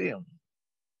went to see him,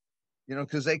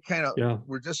 because they kind of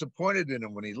were disappointed in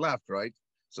him when he left, right?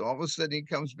 So all of a sudden he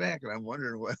comes back, and I'm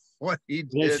wondering what he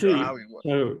did or how he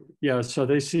was. So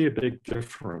they see a big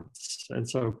difference, and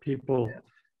so people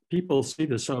see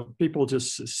this. So people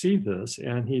just see this,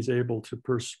 and he's able to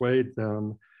persuade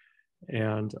them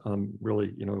and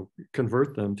really,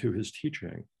 convert them to his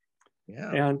teaching.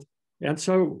 Yeah, and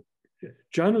so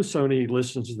Janusoni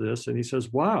listens to this and he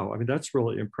says, wow, I mean, that's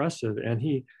really impressive. And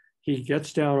he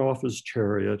gets down off his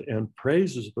chariot and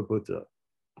praises the Buddha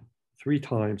 3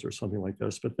 times or something like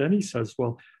this. But then he says,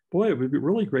 well, boy, it would be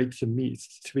really great to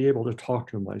be able to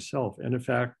talk to him myself. And in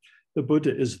fact, the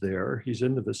Buddha is there, he's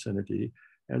in the vicinity.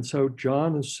 And so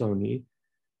Janusoni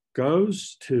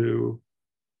goes to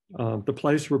the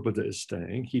place where Buddha is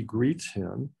staying. He greets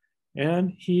him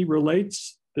and he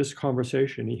relates this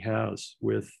conversation he has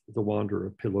with the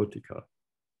wanderer Pilotika.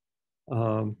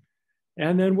 And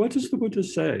then what does the Buddha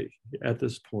say at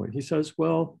this point? He says,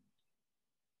 well,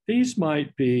 these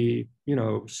might be, you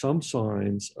know, some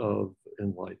signs of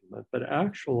enlightenment, but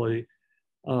actually,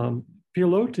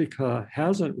 Philotica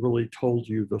hasn't really told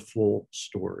you the full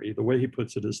story. The way he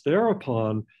puts it is,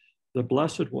 thereupon the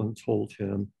Blessed One told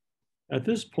him, at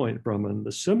this point, Brahman,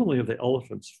 the simile of the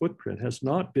elephant's footprint has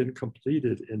not been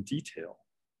completed in detail.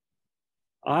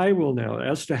 I will now,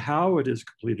 as to how it is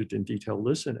completed in detail,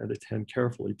 listen and attend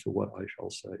carefully to what I shall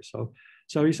say.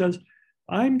 So he says,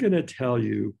 I'm going to tell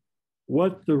you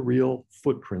what the real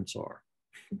footprints are.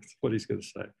 That's what he's going to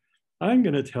say. I'm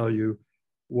going to tell you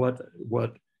what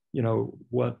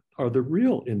are the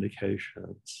real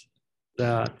indications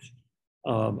that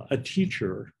a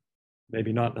teacher,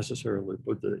 maybe not necessarily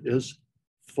Buddha, is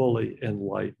fully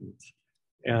enlightened,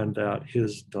 and that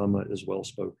his Dhamma is well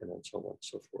spoken, and so on and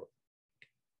so forth.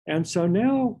 And so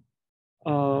now,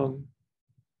 and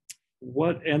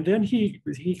then he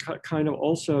kind of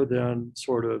also then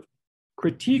sort of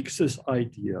critiques this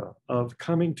idea of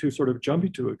coming to sort of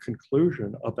jumping to a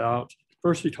conclusion about,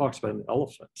 first he talks about an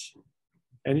elephant.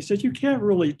 And he says, you can't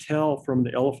really tell from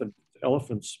the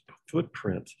elephant's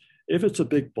footprint if it's a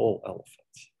big bull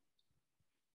elephant.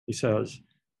 He says,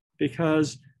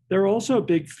 because there are also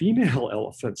big female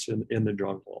elephants in the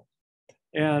jungle.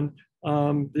 And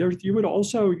you would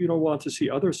also, want to see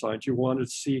other signs. You want to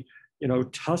see,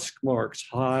 tusk marks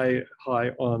high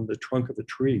on the trunk of a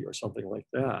tree or something like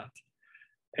that.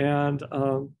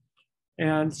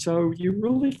 And so you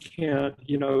really can't,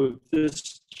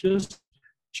 this just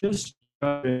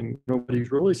judging, what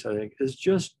he's really saying is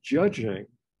just judging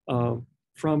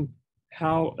from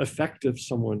how effective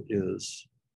someone is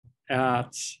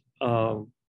at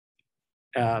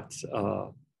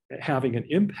having an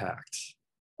impact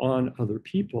on other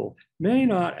people may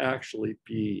not actually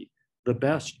be the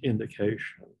best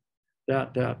indication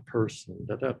that that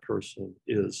person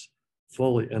is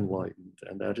fully enlightened,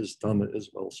 and that his Dhamma is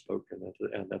well spoken,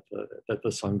 and that the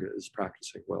Sangha is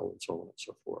practicing well, and so on and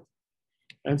so forth.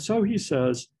 And so he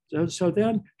says, so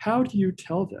then how do you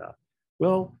tell that?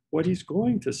 Well, what he's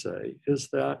going to say is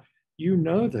that you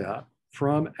know that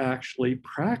from actually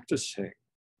practicing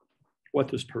what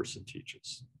this person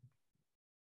teaches.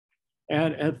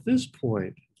 And at this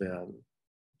point, then,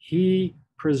 he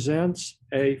presents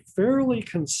a fairly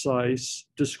concise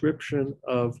description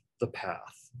of the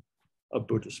path of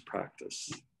Buddhist practice.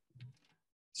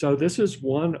 So this is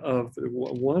one of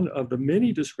the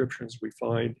many descriptions we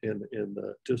find in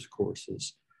the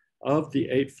discourses of the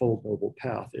Eightfold Noble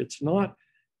Path. It's not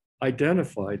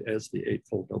identified as the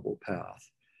Eightfold Noble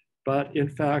Path, but in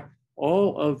fact,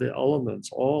 all of the elements,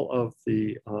 all of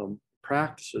the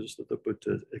practices that the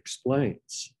Buddha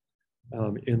explains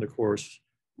in the course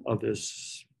of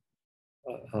this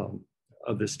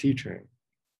teaching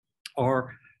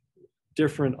are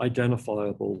different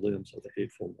identifiable limbs of the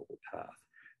Eightfold Noble Path.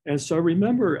 And so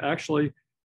remember, actually,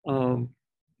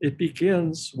 it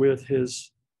begins with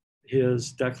his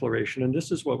declaration, and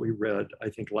this is what we read, I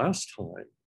think, last time,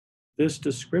 this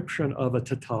description of a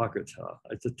Tathagata.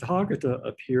 A Tathagata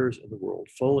appears in the world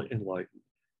fully enlightened,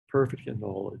 perfect in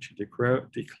knowledge. He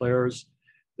declares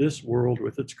this world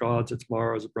with its gods, its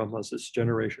maras, brahmas, this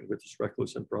generation with its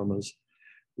recluse brahmas,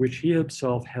 which he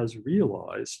himself has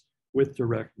realized with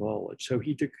direct knowledge. So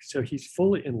he's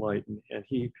fully enlightened, and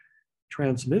he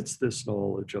transmits this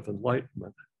knowledge of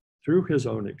enlightenment through his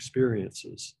own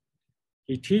experiences.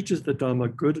 He teaches the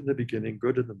Dhamma good in the beginning,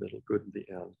 good in the middle, good in the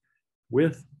end,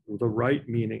 with the right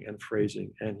meaning and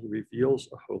phrasing, and he reveals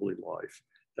a holy life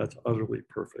that's utterly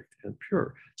perfect and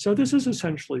pure. So this is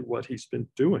essentially what he's been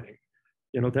doing.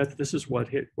 This is what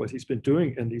he's been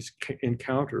doing in these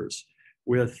encounters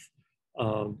with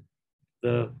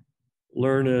the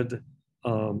learned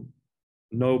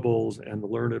nobles and the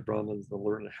learned Brahmins, the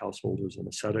learned householders and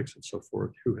ascetics and so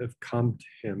forth, who have come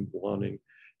to him wanting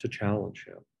to challenge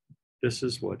him. This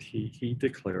is what he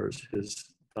declares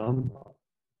his Dhamma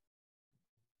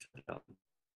to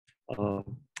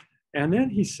them. And then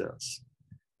he says,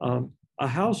 a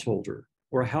householder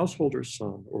or a householder's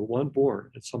son or one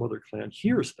born in some other clan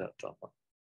hears that Dhamma.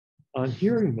 On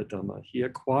hearing the Dhamma, he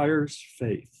acquires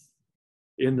faith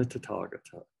in the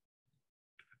Tathagata.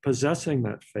 Possessing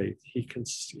that faith, he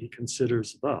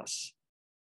considers thus: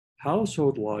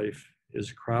 household life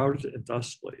is crowded and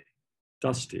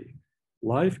dusty.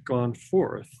 Life gone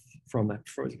forth from that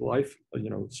life,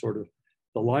 sort of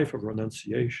the life of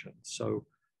renunciation. So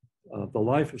the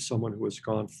life of someone who has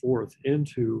gone forth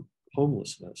into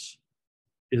homelessness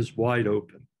is wide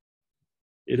open.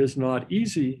 It is not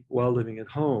easy while living at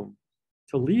home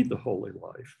to lead the holy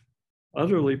life,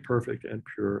 utterly perfect and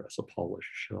pure as a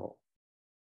polished shell.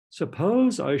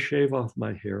 Suppose I shave off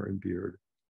my hair and beard,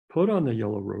 put on the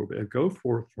yellow robe, and go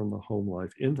forth from the home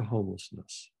life into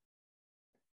homelessness.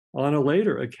 On a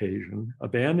later occasion,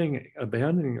 abandoning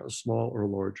a small or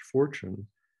large fortune,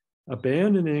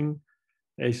 abandoning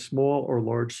a small or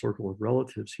large circle of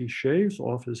relatives, he shaves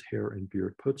off his hair and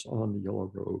beard, puts on the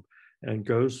yellow robe, and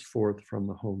goes forth from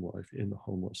the home life into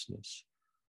homelessness.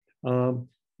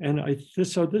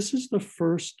 So this is the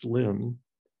first limb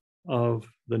of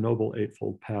the Noble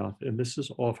Eightfold Path, and this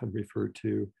is often referred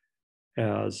to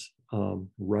as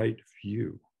right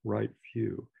view, right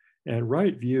view. And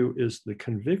right view is the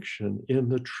conviction in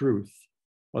the truth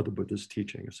of the Buddha's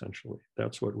teaching, essentially.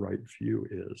 That's what right view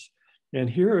is. And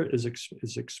here is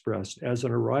expressed as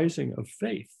an arising of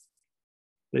faith.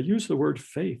 They use the word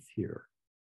faith here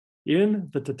in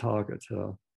the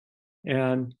Tathagata,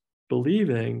 and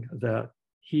believing that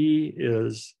he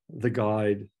is the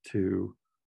guide to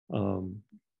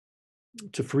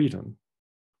freedom,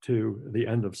 to the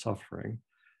end of suffering.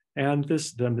 And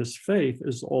this faith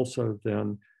is also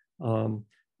then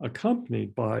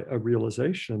accompanied by a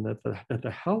realization that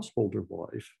the householder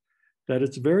life, that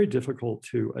it's very difficult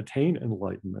to attain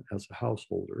enlightenment as a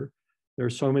householder. There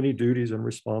are so many duties and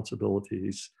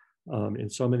responsibilities in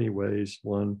so many ways.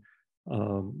 One,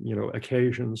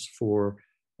 occasions for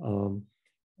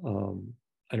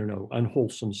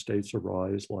unwholesome states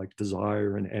arise, like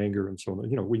desire and anger and so on.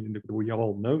 We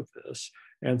all know this.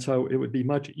 And so it would be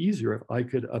much easier if I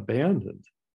could abandon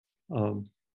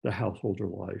the householder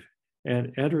life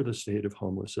and enter the state of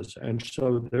homelessness. And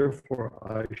so therefore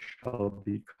I shall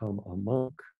become a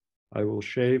monk. I will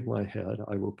shave my head.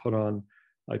 I will put on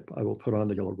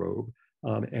the yellow robe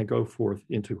and go forth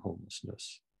into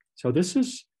homelessness. So this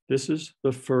is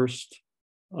the first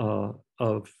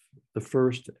of the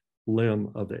first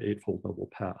limb of the Eightfold Noble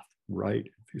Path, right,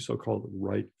 so-called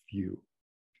right view.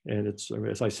 And it's,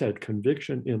 as I said,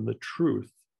 conviction in the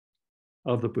truth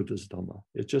of the Buddha's Dhamma.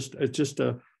 It's just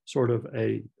a sort of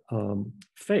a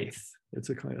faith. It's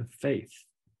a kind of faith,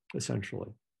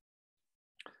 essentially.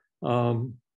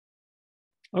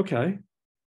 Okay,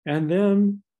 and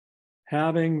then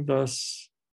having thus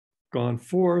gone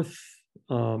forth,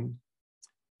 okay,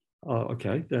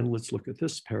 then let's look at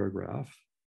this paragraph.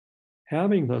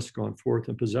 Having thus gone forth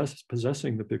and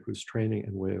possessing the bhikkhu's training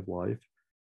and way of life,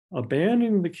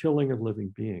 abandoning the killing of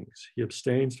living beings, he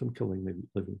abstains from killing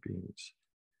living beings.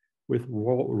 With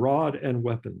rod and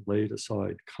weapon laid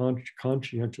aside,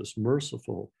 conscientious,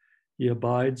 merciful, he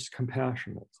abides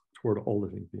compassionate toward all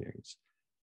living beings.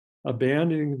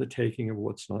 Abandoning the taking of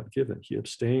what's not given, he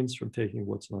abstains from taking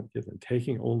what's not given,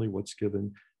 taking only what's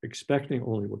given, expecting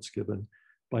only what's given.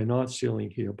 By not stealing,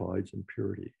 he abides in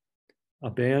purity.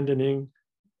 Abandoning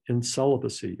in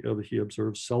celibacy, he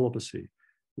observes celibacy,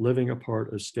 living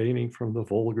apart, abstaining from the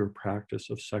vulgar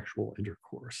practice of sexual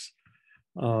intercourse.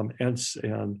 And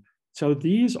so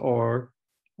these are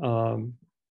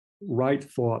right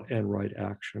thought and right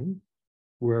action,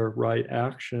 where right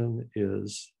action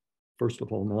is, first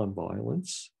of all,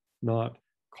 nonviolence, not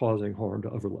causing harm to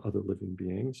other living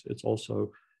beings. It's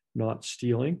also not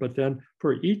stealing. But then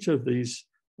for each of these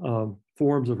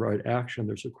forms of right action,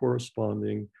 there's a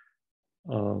corresponding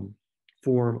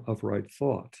form of right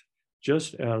thought.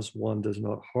 Just as one does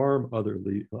not harm other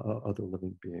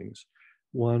living beings,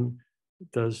 one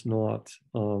does not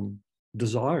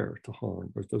desire to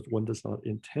harm, or one does not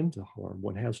intend to harm.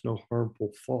 One has no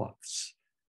harmful thoughts.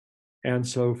 And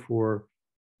so for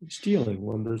stealing,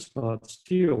 one does not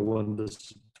steal, one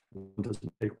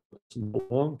doesn't take what doesn't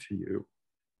belong to you.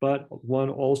 But one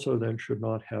also then should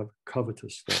not have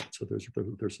covetous thoughts. So there's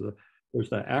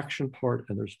the action part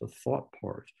and there's the thought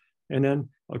part. And then,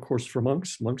 of course, for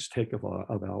monks take a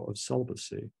vow of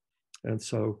celibacy. And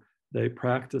so they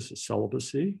practice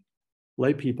celibacy.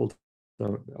 Lay people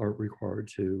aren't required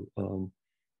to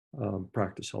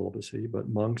practice celibacy, but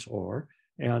monks are.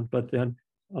 But then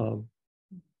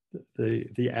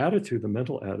the attitude, the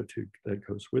mental attitude that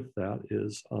goes with that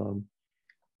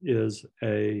is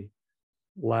a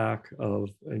lack of,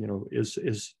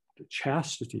 is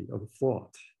chastity of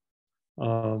thought.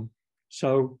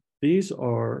 So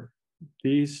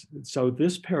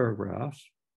this paragraph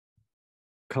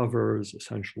covers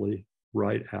essentially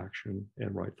right action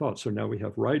and right thought. So now we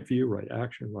have right view, right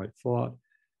action, right thought.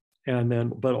 And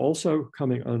then, but also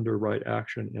coming under right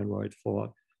action and right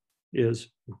thought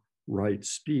is right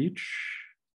speech.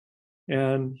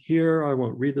 And here I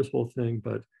won't read this whole thing,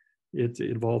 but it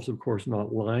involves, of course,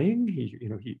 not lying.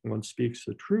 One speaks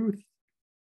the truth,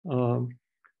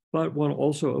 but one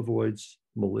also avoids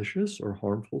malicious or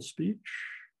harmful speech,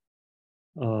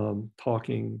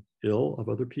 talking ill of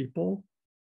other people.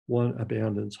 One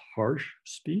abandons harsh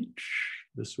speech.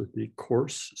 This would be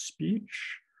coarse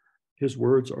speech. his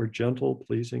words are gentle,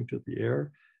 pleasing to the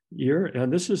ear.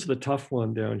 And this is the tough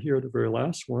one down here, the very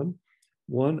last one.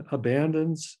 One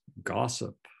abandons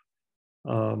gossip.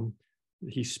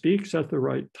 He speaks at the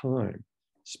right time,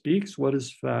 speaks what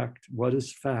is fact,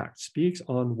 speaks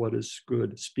on what is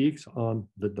good, speaks on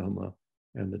the Dhamma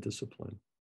and the discipline.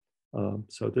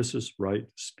 So this is right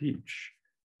speech,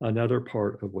 another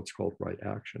part of what's called right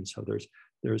action. So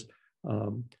there's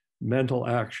mental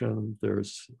action,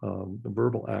 there's the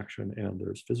verbal action, and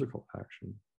there's physical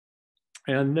action.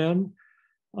 And then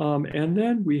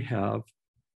we have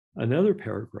another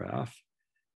paragraph,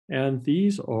 and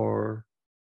these are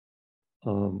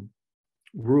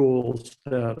rules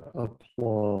that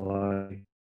apply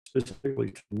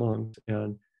specifically to monks.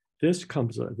 And these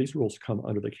rules come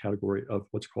under the category of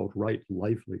what's called right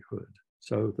livelihood.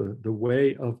 So the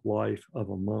way of life of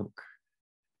a monk.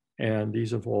 And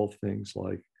these involve things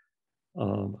like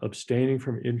abstaining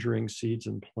from injuring seeds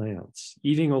and plants,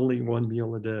 eating only one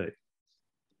meal a day,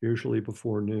 usually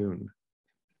before noon.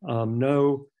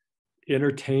 No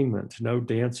entertainment, no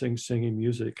dancing, singing,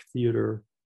 music, theater,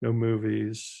 no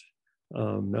movies,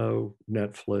 no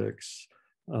Netflix,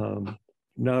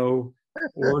 no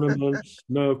ornaments,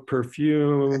 no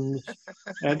perfumes.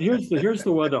 And here's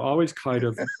the one that always kind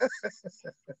of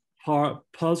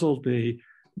puzzled me.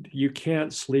 You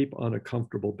can't sleep on a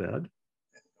comfortable bed.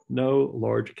 No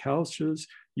large couches.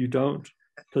 You don't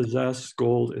possess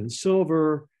gold and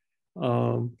silver,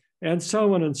 and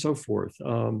so on and so forth.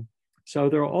 So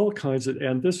there are all kinds of,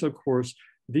 and this, of course,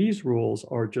 these rules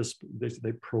are just,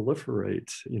 they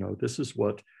proliferate. You know, this is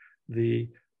what the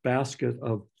basket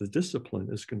of the discipline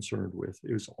is concerned with,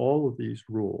 is all of these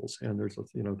rules. And there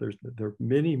are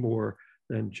many more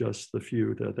than just the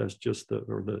few that's just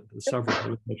the several that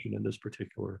are mentioned in this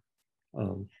particular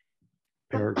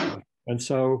paragraph. And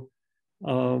so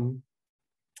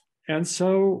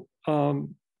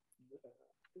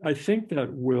I think that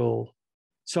will,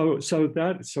 so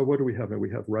what do we have?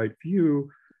 We have right view,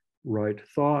 right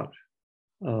thought,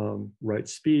 right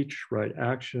speech, right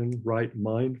action, right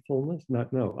mindfulness,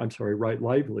 right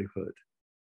livelihood.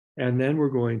 And then we're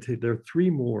going to, there are three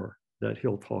more that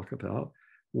he'll talk about.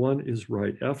 One is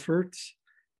right efforts,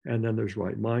 and then there's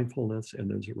right mindfulness, and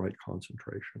there's right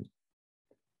concentration.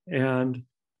 And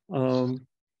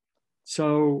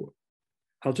so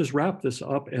I'll just wrap this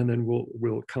up, and then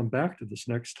we'll come back to this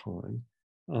next time,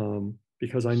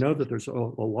 because I know that there's a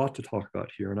lot to talk about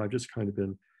here, and I've just kind of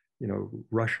been,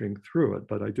 rushing through it,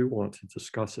 but I do want to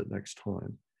discuss it next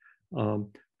time.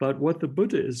 But what the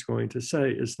Buddha is going to say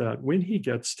is that when he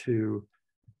gets to,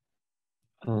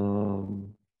 so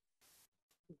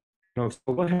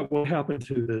what happened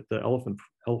to the elephant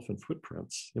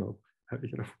footprints?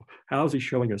 How is he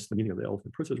showing us the meaning of the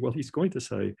elephant footprints? Well, he's going to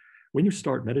say, when you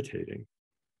start meditating,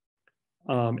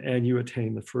 and you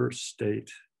attain the first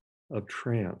state of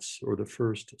trance, or the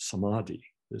first samadhi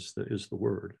is the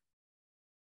word,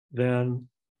 then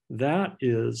that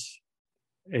is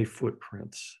a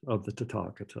footprint of the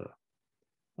Tathagata,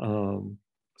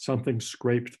 something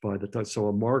scraped by so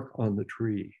a mark on the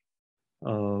tree.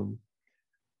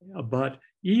 But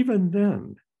even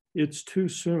then, it's too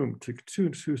soon to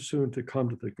come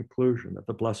to the conclusion that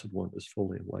the Blessed One is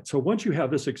fully enlightened. So once you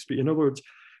have this experience, in other words,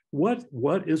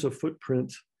 what is a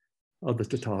footprint of the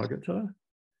Tathagata?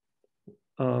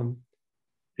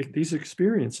 These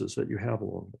experiences that you have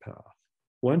along the path.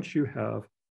 Once you have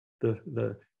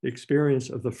the experience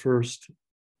of the first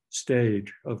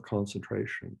stage of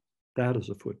concentration, that is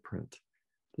a footprint.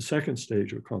 The second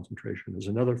stage of concentration is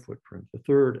another footprint, the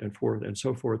third and fourth and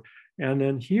so forth. And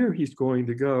then here he's going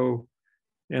to go,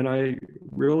 and I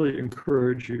really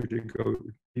encourage you to go,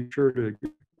 be sure to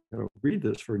read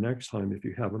this for next time if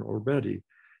you haven't already.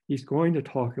 He's going to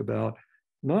talk about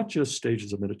not just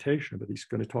stages of meditation, but he's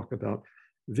going to talk about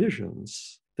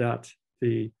visions that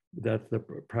the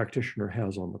practitioner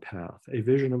has on the path, a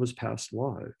vision of his past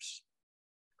lives,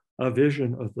 a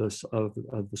vision of the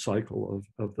cycle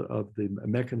of the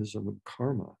mechanism of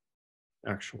karma,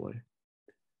 actually.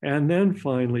 And then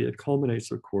finally, it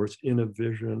culminates, of course, in a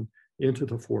vision into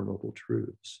the Four Noble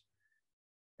Truths.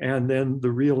 And then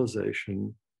the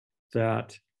realization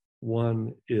that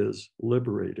one is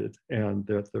liberated and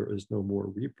that there is no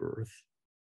more rebirth.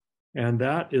 And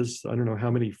that is, I don't know how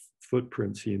many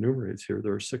footprints he enumerates here.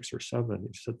 There are 6 or 7.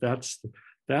 He said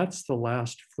that's the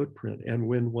last footprint. And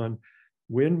when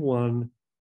one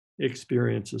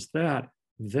experiences that,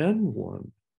 then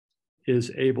one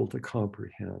is able to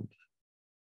comprehend.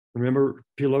 Remember,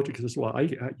 Pilotic says, well,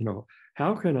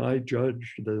 how can I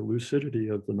judge the lucidity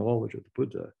of the knowledge of the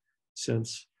Buddha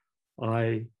since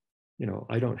I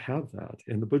don't have that?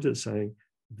 And the Buddha is saying,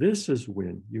 this is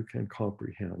when you can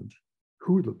comprehend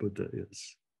who the Buddha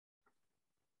is.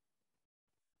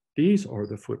 These are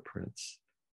the footprints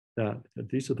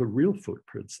these are the real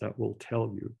footprints that will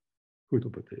tell you who the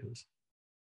Buddha is.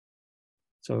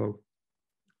 So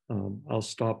I'll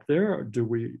stop there. Do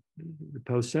we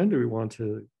want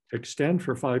to extend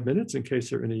for 5 minutes in case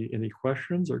there are any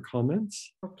questions or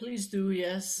comments? Oh, please do,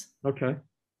 yes. Okay,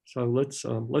 so let's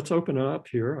open it up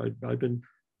here. I've been,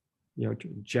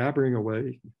 jabbering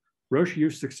away. Roshi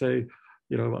used to say,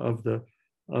 of the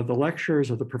lectures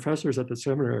of the professors at the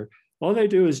seminary, all they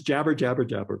do is jabber, jabber,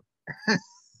 jabber.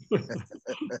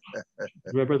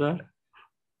 Remember that?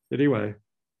 Anyway,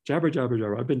 jabber, jabber,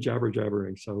 jabber. I've been jabber,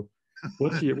 jabbering. So,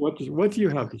 what do you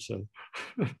have to say?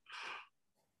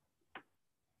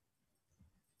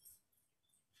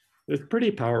 It's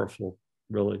pretty powerful,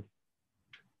 really.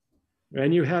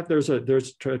 And there's a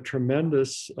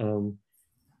tremendous, a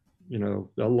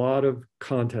lot of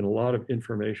content, a lot of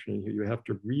information in here. You have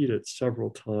to read it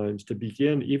several times to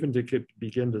begin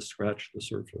to scratch the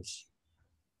surface.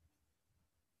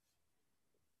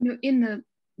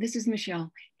 This is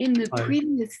Michelle. In the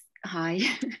previous,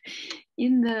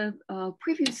 in the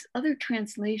previous other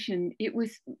translation, it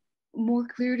was more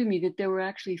clear to me that there were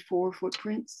actually 4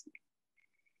 footprints.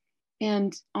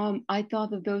 And I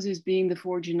thought of those as being the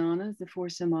 4 jhanas, the 4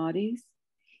 samadhis,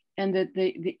 and that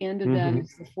the end of that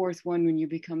is the 4th one when you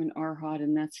become an arhat,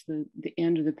 and that's the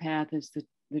end of the path as the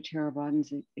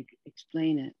Theravadins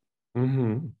explain it.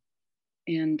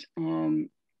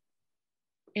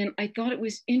 And I thought it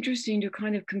was interesting to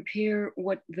kind of compare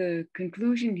what the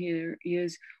conclusion here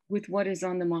is with what is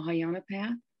on the Mahayana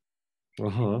path.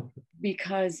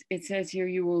 Because it says here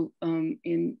you will,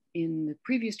 in the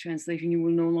previous translation, you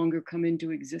will no longer come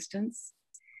into existence.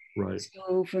 Right.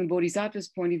 So from Bodhisattva's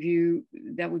point of view,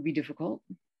 that would be difficult.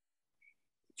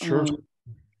 Sure.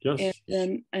 Yes.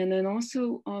 And then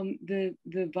also the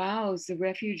vows, the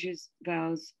refuges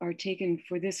vows are taken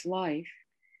for this life,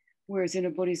 whereas in a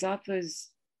Bodhisattva's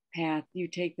path, you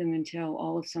take them until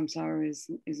all of samsara is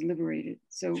liberated.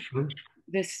 So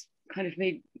this kind of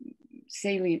made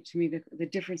salient to me the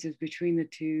differences between the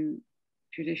 2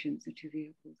 traditions, the 2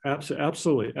 vehicles.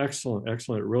 Absolutely, excellent.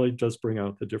 It really does bring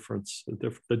out the difference,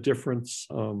 the difference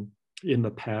in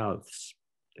the paths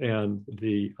and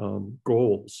the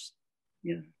goals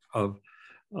of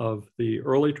the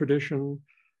early tradition,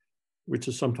 which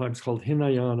is sometimes called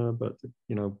Hinayana, but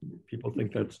people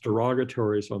think that's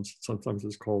derogatory. So sometimes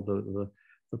it's called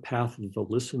the path of the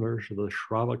listeners, or the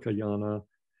Shravakayana.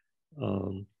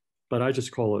 But I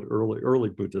just call it early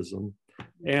Buddhism.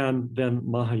 And then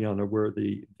Mahayana, where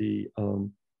the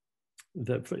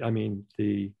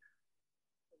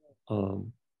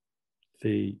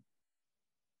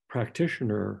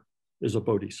practitioner is a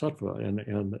bodhisattva, and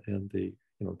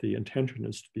the intention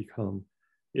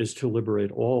is to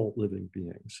liberate all living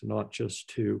beings, not just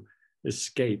to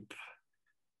escape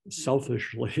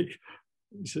selfishly,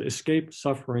 escape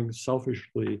suffering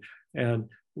selfishly, and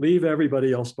leave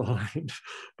everybody else behind.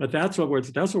 But that's what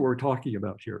we're talking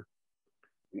about here.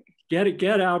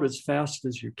 Get out as fast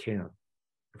as you can.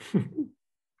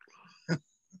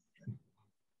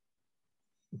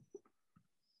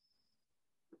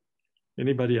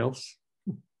 Anybody else?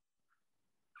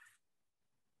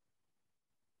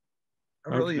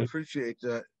 I really appreciate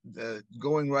the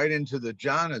going right into the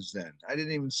jhanas then. I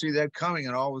didn't even see that coming,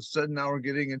 and all of a sudden now we're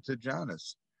getting into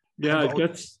jhanas. Yeah, it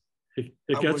gets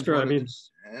very, I mean,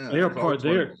 they are part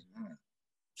there.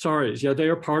 Sorry, yeah, they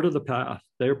are part of the path.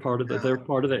 They're part of they're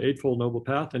part of the Eightfold Noble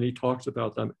Path, and he talks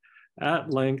about them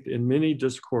at length in many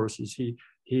discourses.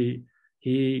 He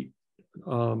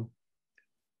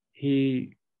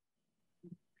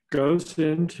goes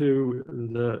into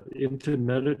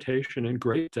meditation in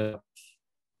great depth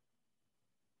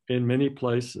in many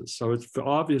places. So it's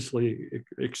obviously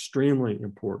extremely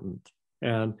important.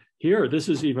 And here, this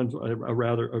is even a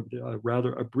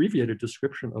rather abbreviated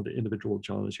description of the individual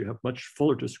jhanas. You have much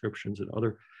fuller descriptions in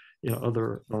other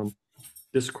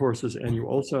discourses, and you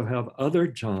also have other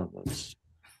jhanas,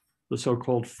 the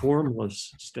so-called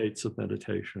formless states of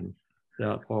meditation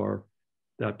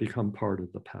that become part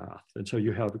of the path. And so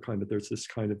you have there's this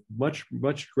kind of much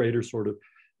greater sort of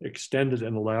extended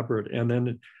and elaborate, and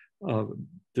then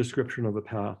description of the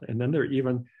path. And then there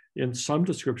even in some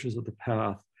descriptions of the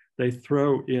path, they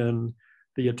throw in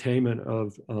the attainment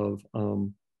of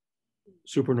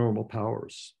supernormal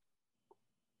powers,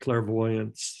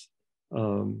 clairvoyance,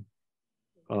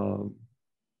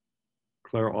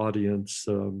 clairaudience,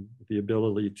 the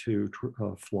ability to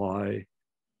fly,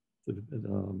 the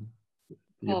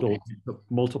ability to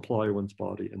multiply one's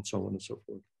body, and so on and so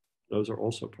forth. Those are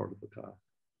also part of the path.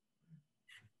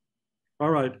 All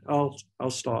right,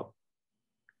 I'll stop.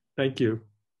 Thank you.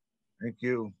 Thank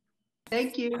you.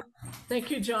 Thank you. Thank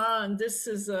you, John. This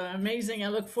is amazing. I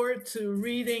look forward to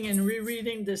reading and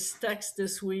rereading this text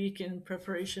this week in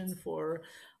preparation for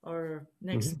our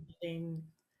next meeting.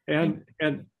 And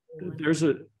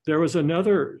there was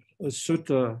another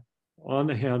sutta on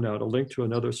the handout, a link to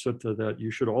another sutta that you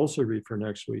should also read for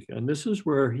next week. And this is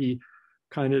where he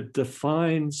kind of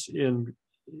defines in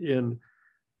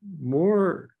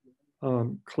more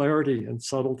clarity and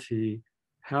subtlety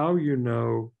how you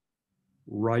know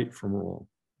right from wrong.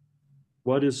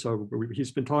 What is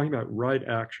he's been talking about right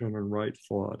action and right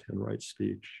thought and right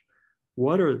speech.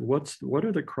 What are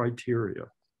the criteria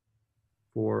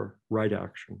for right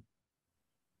action?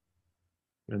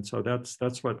 And so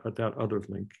that's what that other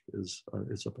link is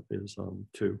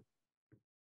too.